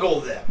now- juggle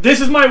them? This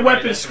is my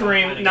weapon that's what I'm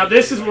screen. trying Now to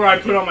this get is to. where I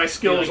put all my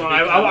skills Like, on.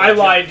 big I combat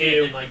lied jump to in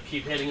you. And, like,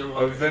 keep hitting them.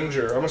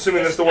 Avenger. I'm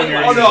assuming that's the one you're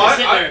Oh, Oh using. no, Sit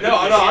there.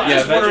 I'm Yeah,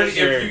 just wondering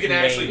Avengers are if you can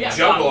actually main.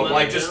 juggle them, Yeah,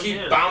 like just keep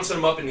yeah. bouncing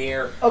them up in the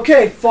air.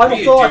 Okay, final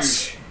Be a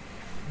thoughts. douche.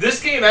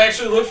 This game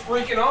actually looks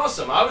freaking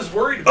awesome. I was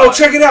worried about Oh,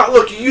 check it out.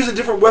 Look, you use a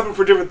different weapon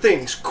for different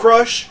things.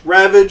 Crush,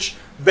 Ravage,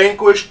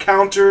 Vanquish,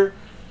 Counter,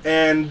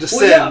 and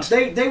Descend.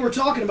 Well, yeah, they were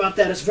talking about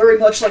that. It's very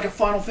much like a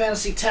Final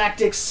Fantasy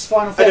Tactics,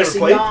 Final I never Fantasy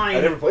played. 9 I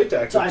never played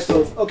Tactics. type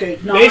of. Okay,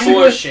 9.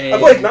 Basically- I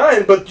played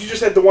 9, but you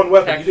just had the one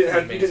weapon. You didn't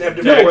have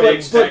different No,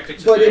 weapons.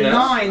 but in Yes.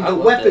 9, I the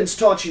loved weapons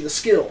taught you the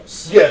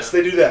skills. Yes,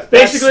 they do that.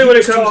 Basically, what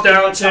it He was comes talking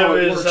down about how to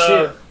it is works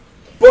here.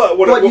 But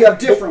You have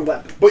different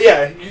weapons. But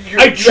yeah, you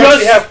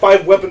actually have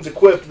 5 weapons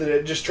equipped that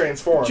it just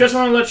transforms. just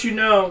want to let you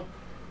know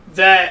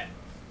that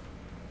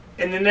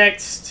in the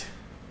next.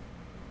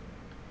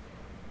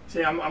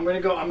 See, I'm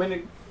gonna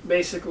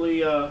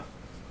basically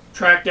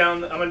track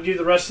down. I'm gonna do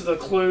the rest of the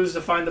clues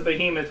to find the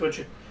behemoth,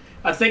 which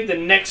I think the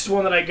next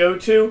one that I go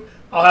to,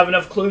 I'll have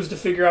enough clues to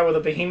figure out where the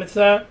behemoth's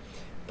at.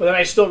 But then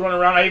I still run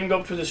around. I even go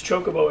up to this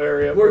chocobo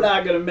area. We're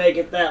not going to make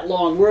it that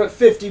long. We're at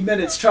 50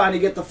 minutes trying to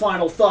get the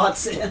final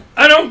thoughts in.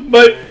 I know,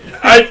 but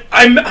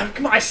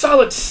I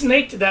solid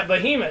snaked that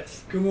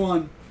behemoth. Come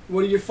on.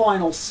 What are your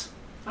finals?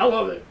 I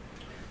love it.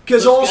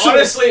 Because also,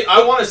 honestly,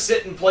 I want to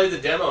sit and play the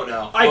demo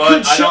now. I but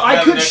could show- don't I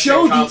have could an next-gen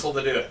show the- console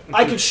to do it.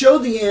 I could show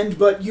the end,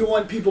 but you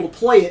want people to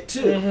play it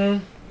too.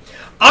 Mm-hmm.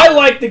 I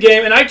like the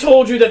game, and I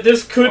told you that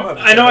this could. I'll have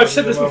to I know check I've out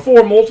said the this demo.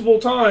 before multiple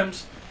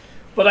times,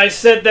 but I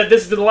said that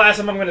this is the last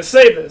time I'm going to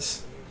say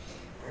this.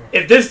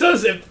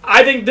 If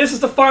I think this is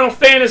the Final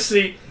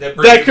Fantasy That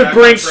brings that you could back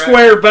bring on track.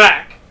 Square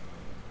back.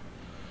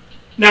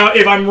 Now,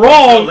 if I'm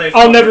wrong, Until they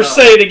I'll fuck never it up.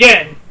 say it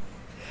again.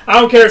 I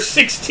don't care if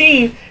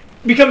 16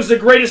 becomes the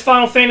greatest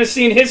Final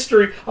Fantasy in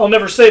history. I'll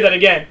never say that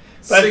again.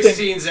 But I think,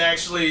 16 is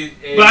actually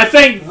a But I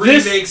think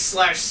this-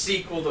 remake /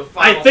 sequel to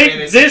Final I think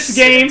Fantasy this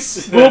game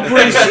 6. will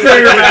bring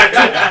Square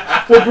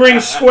back. Will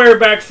bring Square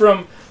back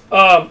from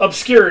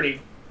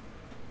obscurity.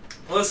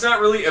 Well, it's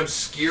not really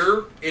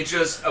obscure. It's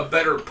just a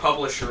better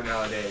publisher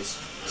nowadays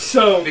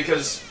So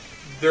because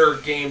their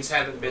games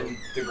haven't been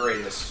the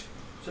greatest.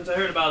 Since I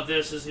heard about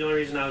this is the only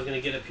reason I was going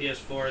to get a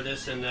PS4,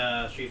 this and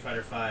Street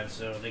Fighter 5,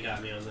 so they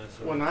got me on that.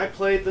 So. When I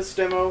played this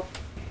demo,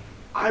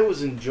 I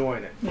was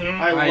enjoying it. Mhm.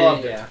 I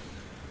loved it. Yeah.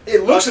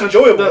 It looks But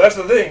enjoyable. the- that's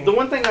the thing. The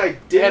one thing I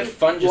had didn't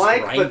fun just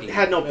like but grinding.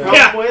 had no problem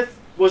Yeah. with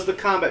was the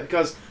combat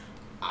because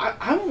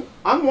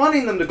I'm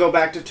wanting them to go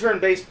back to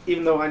turn-based,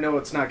 even though I know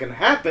it's not going to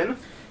happen.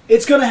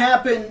 It's going to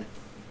happen.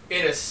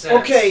 In a sense.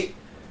 Okay,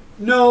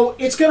 no,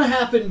 it's going to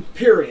happen,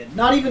 period.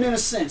 Not even in a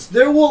sense.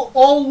 There will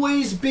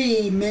always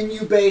be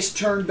menu-based,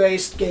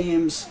 turn-based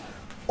games.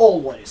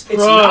 Always.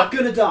 It's Bruh. not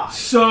going to die.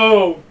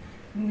 So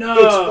no.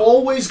 It's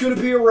always going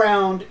to be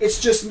around. It's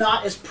just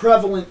not as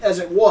prevalent as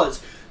it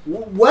was.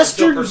 Until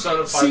Western,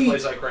 Persona 5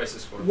 plays like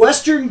Crisis Core.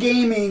 Western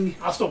gaming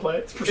I'll still play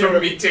it. It's Yeah, Persona.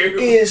 me too.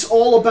 is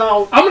all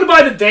about I'm gonna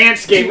buy the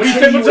dance game. What do you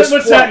think? Continuous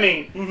What's that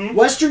play. mean?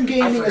 Western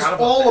gaming is forgot about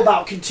all that.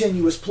 about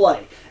continuous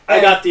play. I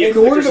And got the in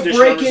order Collector's to Edition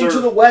break on into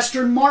reserve. the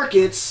Western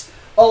markets,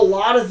 a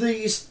lot of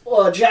these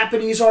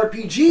Japanese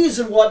RPGs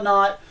and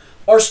whatnot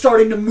are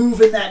starting to move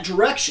in that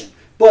direction.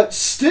 But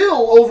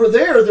still, over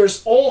there,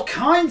 there's all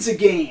kinds of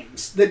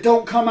games that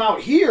don't come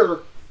out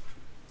here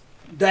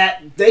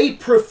that they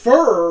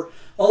prefer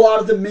a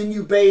lot of the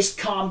menu-based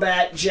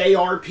combat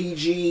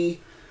JRPG.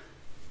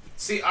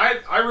 See,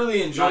 I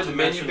really enjoy Not the to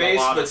mention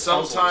menu-based, a lot but of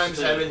puzzles, sometimes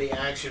too. having the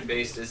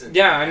action-based isn't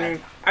Yeah, I bad.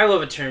 mean, I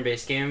love a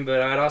turn-based game,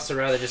 but I'd also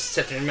rather just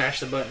sit there and mash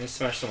the button and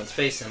smash someone's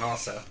face in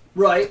also.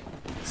 Right.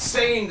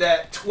 Saying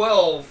that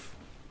 12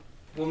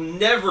 will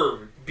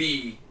never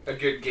be a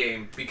good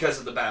game because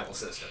of the battle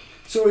system.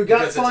 So we've got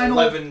Because final.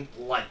 it's 11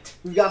 light.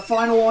 We've got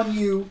final on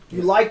you.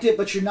 You liked it,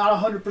 but you're not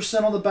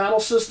 100% on the battle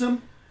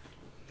system.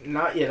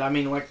 Not yet. I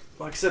mean, like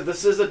I said,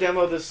 this is a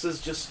demo. This is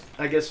just,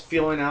 I guess,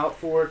 feeling out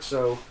for it.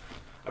 So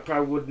I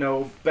probably would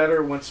know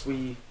better when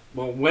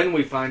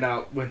we find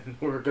out when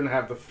we're going to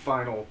have the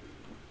final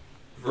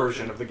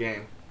version of the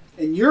game.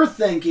 And you're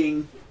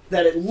thinking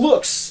that it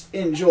looks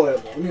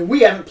enjoyable. I mean, we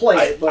haven't played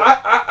it, but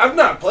I've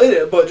not played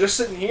it, but just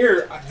sitting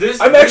here,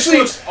 This I'm this actually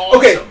looks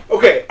awesome.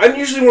 Okay. I'm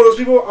usually one of those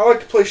people. I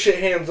like to play shit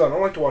hands on. I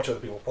don't like to watch other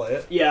people play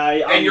it. yeah,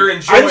 And you're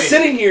enjoying I'm it.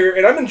 sitting here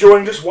and I'm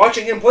enjoying just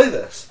watching him play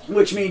this.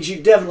 which means you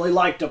definitely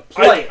like to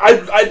play it.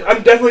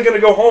 I'm definitely gonna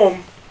go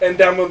home and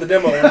download the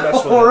demo and mess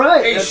with All it.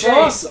 right, Hey, that's Shane.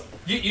 awesome.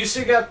 You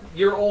still got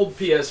your old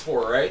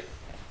PS4, right?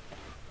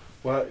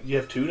 What? You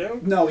have 2 now?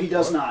 No, he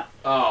does not.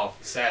 Oh,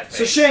 sad face.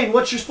 So Shane,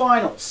 what's your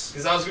finals?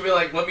 Because I was going to be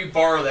like, let me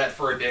borrow that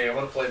for a day. I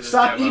want to play this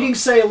Stop demo. eating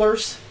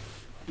sailors.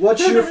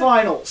 What's your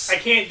finals? I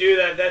can't do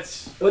that.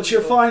 That's. What's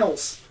your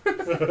finals?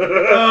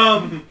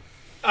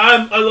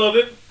 I love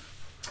it.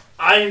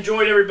 I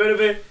enjoyed every bit of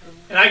it,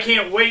 and I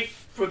can't wait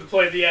for to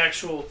play the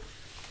actual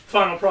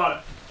final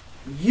product.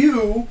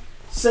 You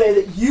say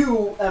that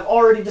you have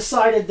already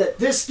decided that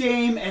this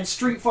game and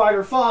Street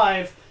Fighter V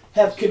have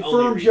the only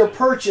confirmed your reason.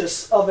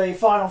 purchase of a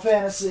Final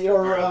Fantasy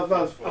or of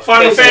a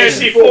Final PlayStation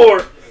Fantasy 4.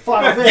 4.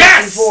 Final Fantasy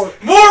Yes!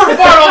 IV. More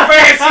Final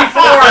Fantasy IV!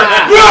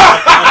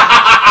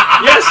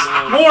 Yes,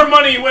 more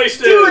money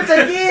wasted. Do it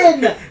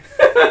again!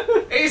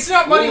 Hey, it's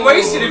not money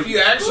wasted if you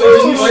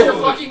actually play the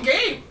fucking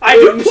game. I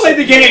do play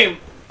the game.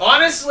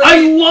 Honestly,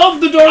 I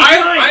love the Dark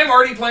Knight. I'm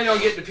already planning on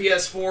getting to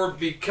PS4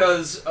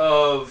 because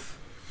of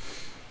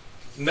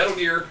Metal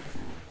Gear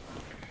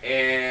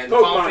and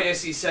Final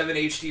Fantasy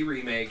VII HD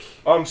Remake.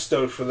 I'm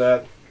stoked for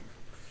that.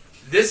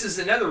 This is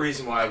another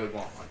reason why I would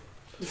want one.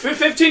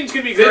 15's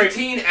gonna be great.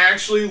 15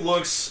 actually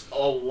looks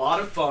a lot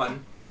of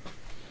fun.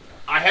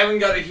 I haven't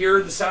got to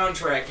hear the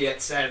soundtrack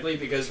yet, sadly,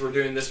 because we're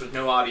doing this with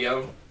no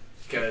audio.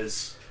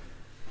 Because,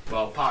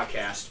 well,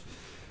 podcast.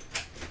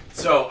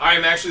 So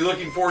I'm actually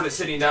looking forward to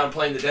sitting down and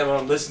playing the demo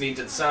and listening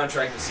to the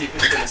soundtrack to see if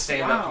it's going to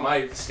stand up to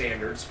my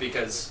standards,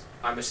 because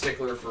I'm a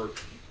stickler for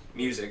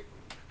music.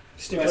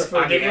 Because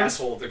I'm the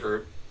asshole of the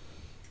group.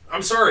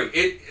 I'm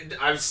sorry.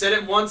 I've said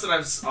it once and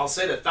I'll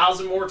say it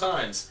 1,000 more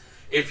times.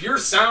 If your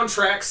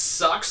soundtrack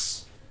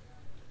sucks,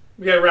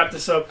 we gotta wrap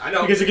this up. I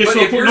know, because it gets to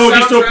a point where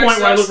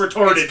I look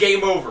retarded. It's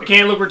game over. I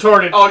can't look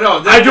retarded. Oh no!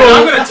 I'm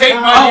gonna take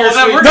my years.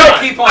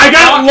 I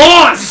got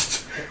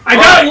lost.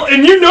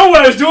 And you know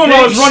what I was doing when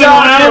I was running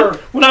around.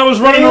 When I was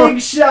running around.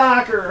 Big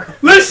shocker.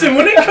 Listen,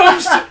 when it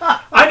comes to,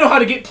 I know how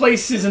to get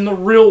places in the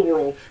real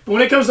world, but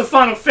when it comes to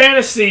Final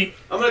Fantasy,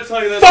 I'm going to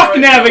tell you this. fuck right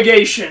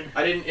navigation.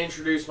 Now. I didn't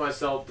introduce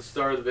myself at the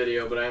start of the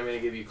video, but I am going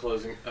to give you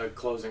a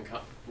closing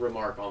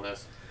remark on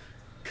this.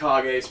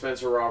 Kage,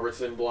 Spencer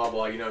Robertson, blah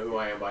blah. You know who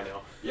I am by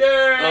now.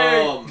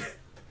 Yay!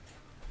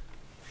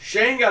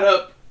 Shane got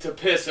up to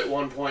piss at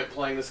one point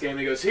playing this game.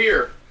 He goes,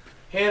 "Here."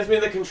 Hands me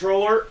the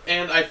controller,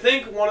 and I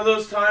think one of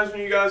those times when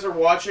you guys are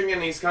watching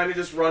and he's kind of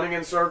just running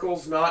in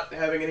circles, not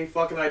having any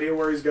fucking idea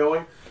where he's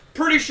going.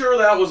 Pretty sure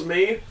that was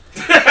me.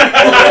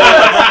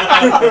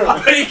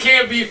 But he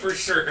can't be for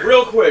sure.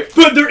 Real quick.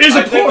 But there is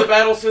I think the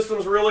battle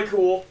system's really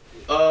cool.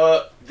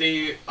 I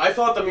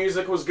thought the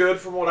music was good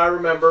from what I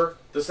remember.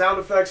 The sound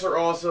effects are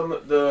awesome.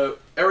 The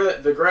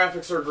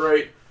graphics are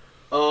great.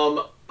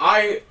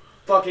 I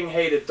fucking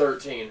hated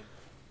 13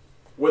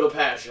 with a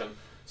passion.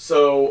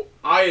 So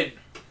I had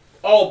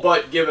all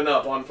but given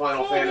up on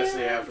Final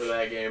Fantasy after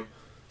that game.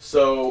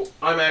 So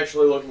I'm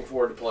actually looking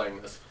forward to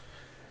playing this.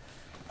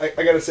 I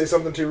gotta say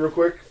something too real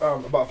quick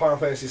about Final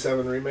Fantasy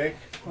VII Remake.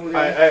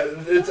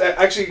 It's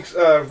actually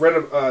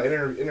read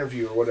an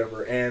interview or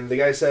whatever, and the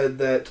guy said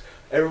that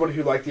everybody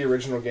who liked the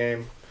original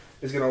game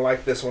is gonna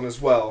like this one as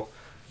well,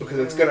 because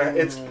it's gonna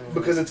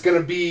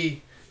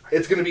be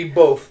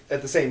both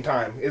at the same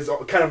time. Is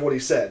kind of what he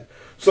said.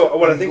 So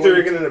what I think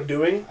they're gonna end up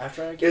doing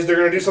is they're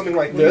gonna do something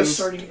like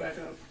this,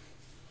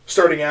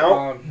 starting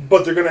out,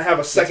 but they're gonna have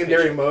a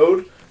secondary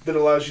mode that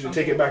allows you to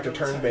take it back to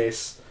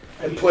turn-based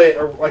and play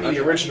it like the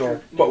original,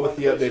 but with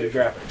the updated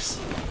graphics.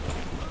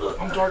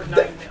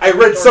 I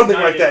read something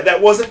like that.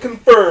 That wasn't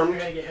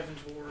confirmed.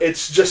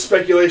 It's just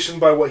speculation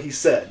by what he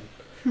said.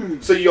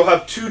 So you'll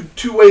have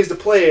two ways to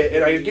play it,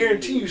 and I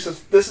guarantee you,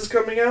 since this is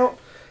coming out,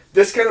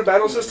 this kind of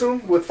battle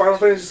system with Final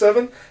Fantasy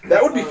VII,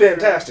 that would be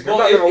fantastic. I'm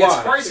not gonna lie.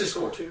 It's Crisis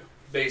Core,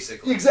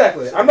 basically.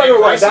 Exactly. I'm not gonna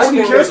lie. That would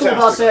be careful fantastic.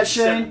 about that,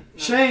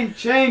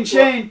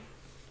 Shane.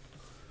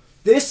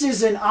 This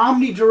is an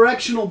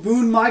omnidirectional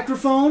Boon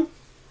microphone.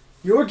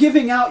 You're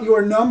giving out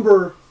your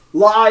number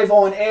live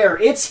on air.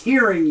 It's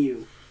hearing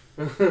you.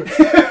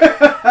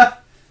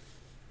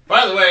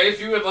 By the way, if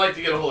you would like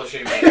to get a hold of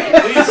Shane,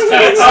 please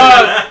text.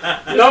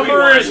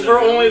 Number is for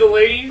only the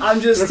ladies. I'm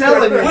just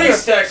telling you.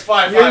 Please text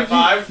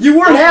 555. You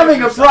weren't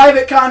having a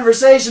private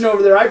conversation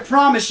over there. I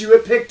promise you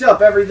it picked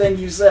up everything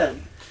you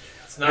said.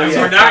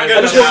 We're not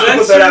going to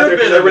put that out there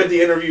because I read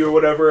the interview or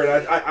whatever,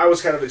 and I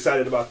was kind of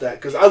excited about that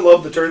because I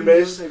love the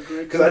turn-based.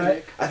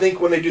 Because I think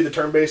when they do the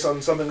turn-based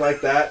on something like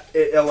that,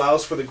 it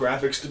allows for the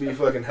graphics to be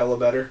fucking hella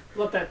better.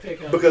 Let that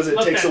pick up. Because it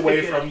takes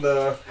away from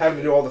having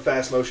to do all the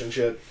fast motion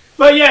shit.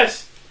 But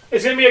yes,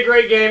 it's going to be a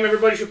great game.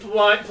 Everybody should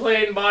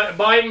play it and buy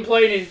it and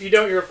play it. And if you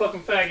don't, you're a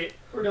fucking faggot.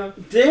 We're done.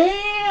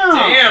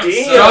 Damn.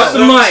 Drop the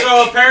mic.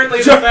 So apparently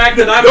the fact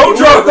that I'm don't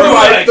drop the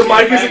mic. The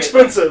mic is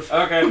expensive.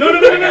 Okay. No.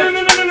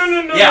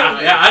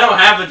 Yeah. I don't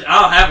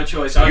have a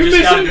choice. I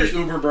just gotta be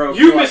uber broke.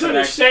 You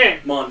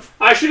misunderstand. Month.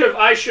 I should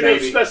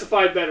have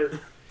specified better.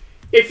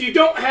 If you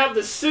don't have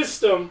the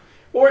system,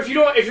 or if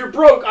you're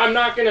broke, I'm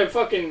not gonna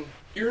fucking.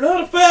 You're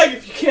not a fag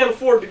if you can't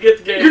afford to get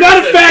the game. You're not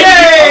a fag.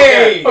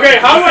 Yay! Okay,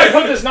 how do I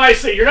put this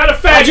nicely? You're not a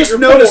fag. I just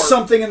noticed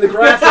something in the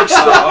graphics.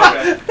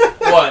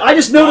 What? I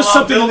just noticed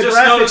something in the just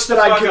graphics noticed that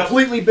the I'd fuck up.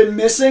 completely been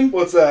missing.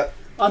 What's that?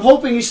 I'm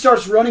hoping he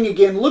starts running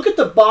again. Look at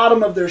the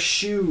bottom of their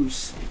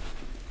shoes.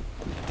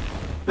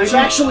 There's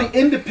actually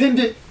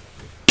independent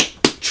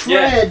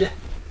tread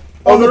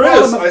on the there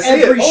bottom is. of I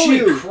see every it.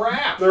 shoe. Holy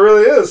crap! There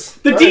really is.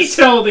 The Nice.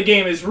 detail of the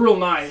game is real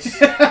nice.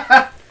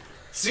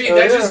 See,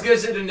 that just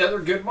gives it another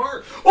good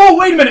mark. Oh,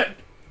 wait a minute.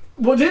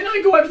 Well, didn't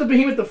I go after the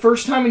behemoth the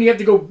first time and you have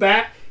to go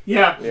back?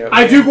 Yeah.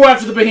 I do go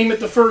after the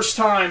behemoth the first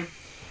time,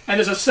 and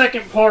there's a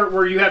second part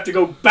where you have to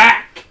go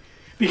back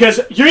because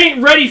you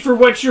ain't ready for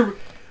what you're.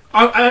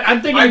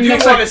 I'm thinking I do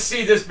next want to like,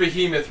 see this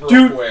behemoth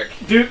real quick.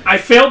 dude, I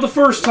failed the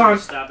first time.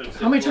 Stop and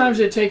How many times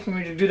did it take for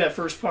me to do that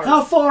first part?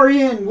 How far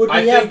in would we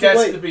I have think to that's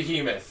wait? the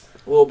behemoth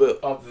A little bit.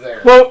 up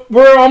there. Well,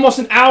 we're almost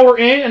an hour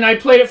in, and I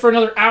played it for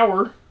another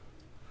hour.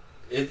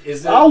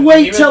 Is the I'll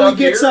wait behemoth till he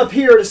gets here? up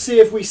here to see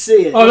if we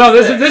see it. Oh no,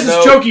 this is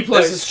No, Chokey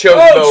Place. This is Choco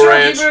Oh,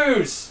 Ranch. Chokey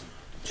Booze!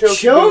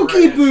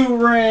 Chokey Boo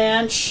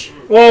Ranch.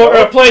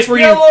 Well, a place where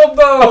Yellow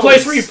Bones! a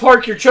place where you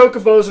park your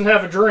chocobos and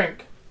have a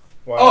drink.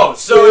 Wow. Oh,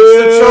 so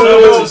it's the So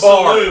Chocobo it's a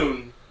Bar.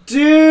 saloon.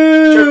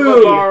 Chocobo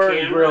Dude. bar and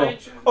Camera, grill.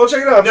 right? Oh,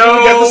 check it out. No, we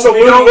got the we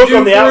saloon don't look do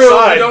on the grill.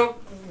 outside. We don't,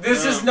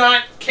 this is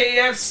not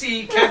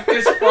KFC,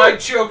 Cactus Fried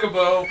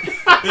Chocobo.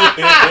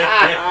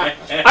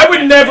 I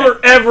would never,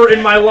 ever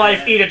in my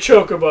life eat a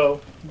chocobo.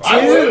 Dude.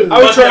 I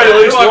would try it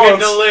at least Fucking once.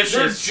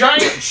 They're delicious.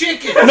 giant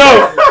chickens.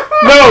 No,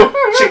 no.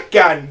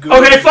 Chicken good.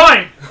 Okay,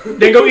 fine.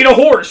 Then go eat a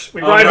horse.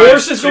 We ride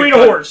horses, go eat a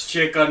horse.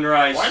 Chicken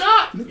rice. Why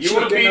not? You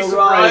wouldn't be Chicken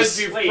surprised. rice.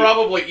 You've Wait.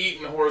 probably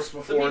eaten horse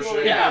before, people-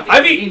 Shane. yeah.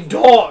 I've eaten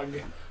dog.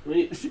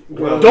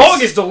 Gross.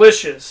 Dog is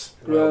delicious.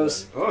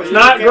 Gross. Oh, It's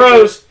not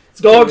gross.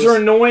 Dogs are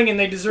annoying and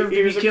they deserve to be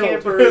Here's a killed.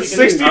 camper. You can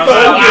 65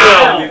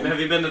 Wow. Have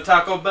you been to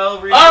Taco Bell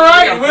recently? All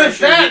right, I'm with pretty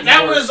sure that, you that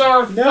can was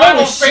our No,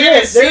 Final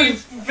shit, Fantasy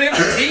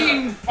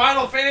 15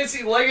 Final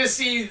Fantasy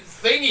Legacy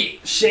thingy.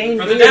 Shane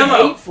For the being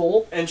demo.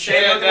 hateful. And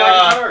Shane And, looked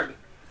like a turd.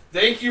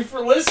 Thank you for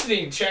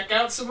listening. Check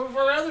out some of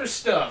our other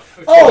stuff.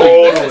 if you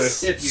Oh, like totally.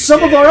 this.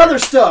 Some of our other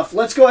stuff.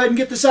 Let's go ahead and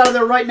get this out of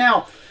there right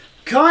now.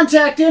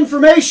 Contact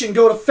information.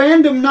 Go to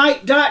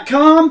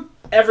fandomnight.com.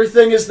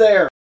 Everything is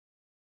there.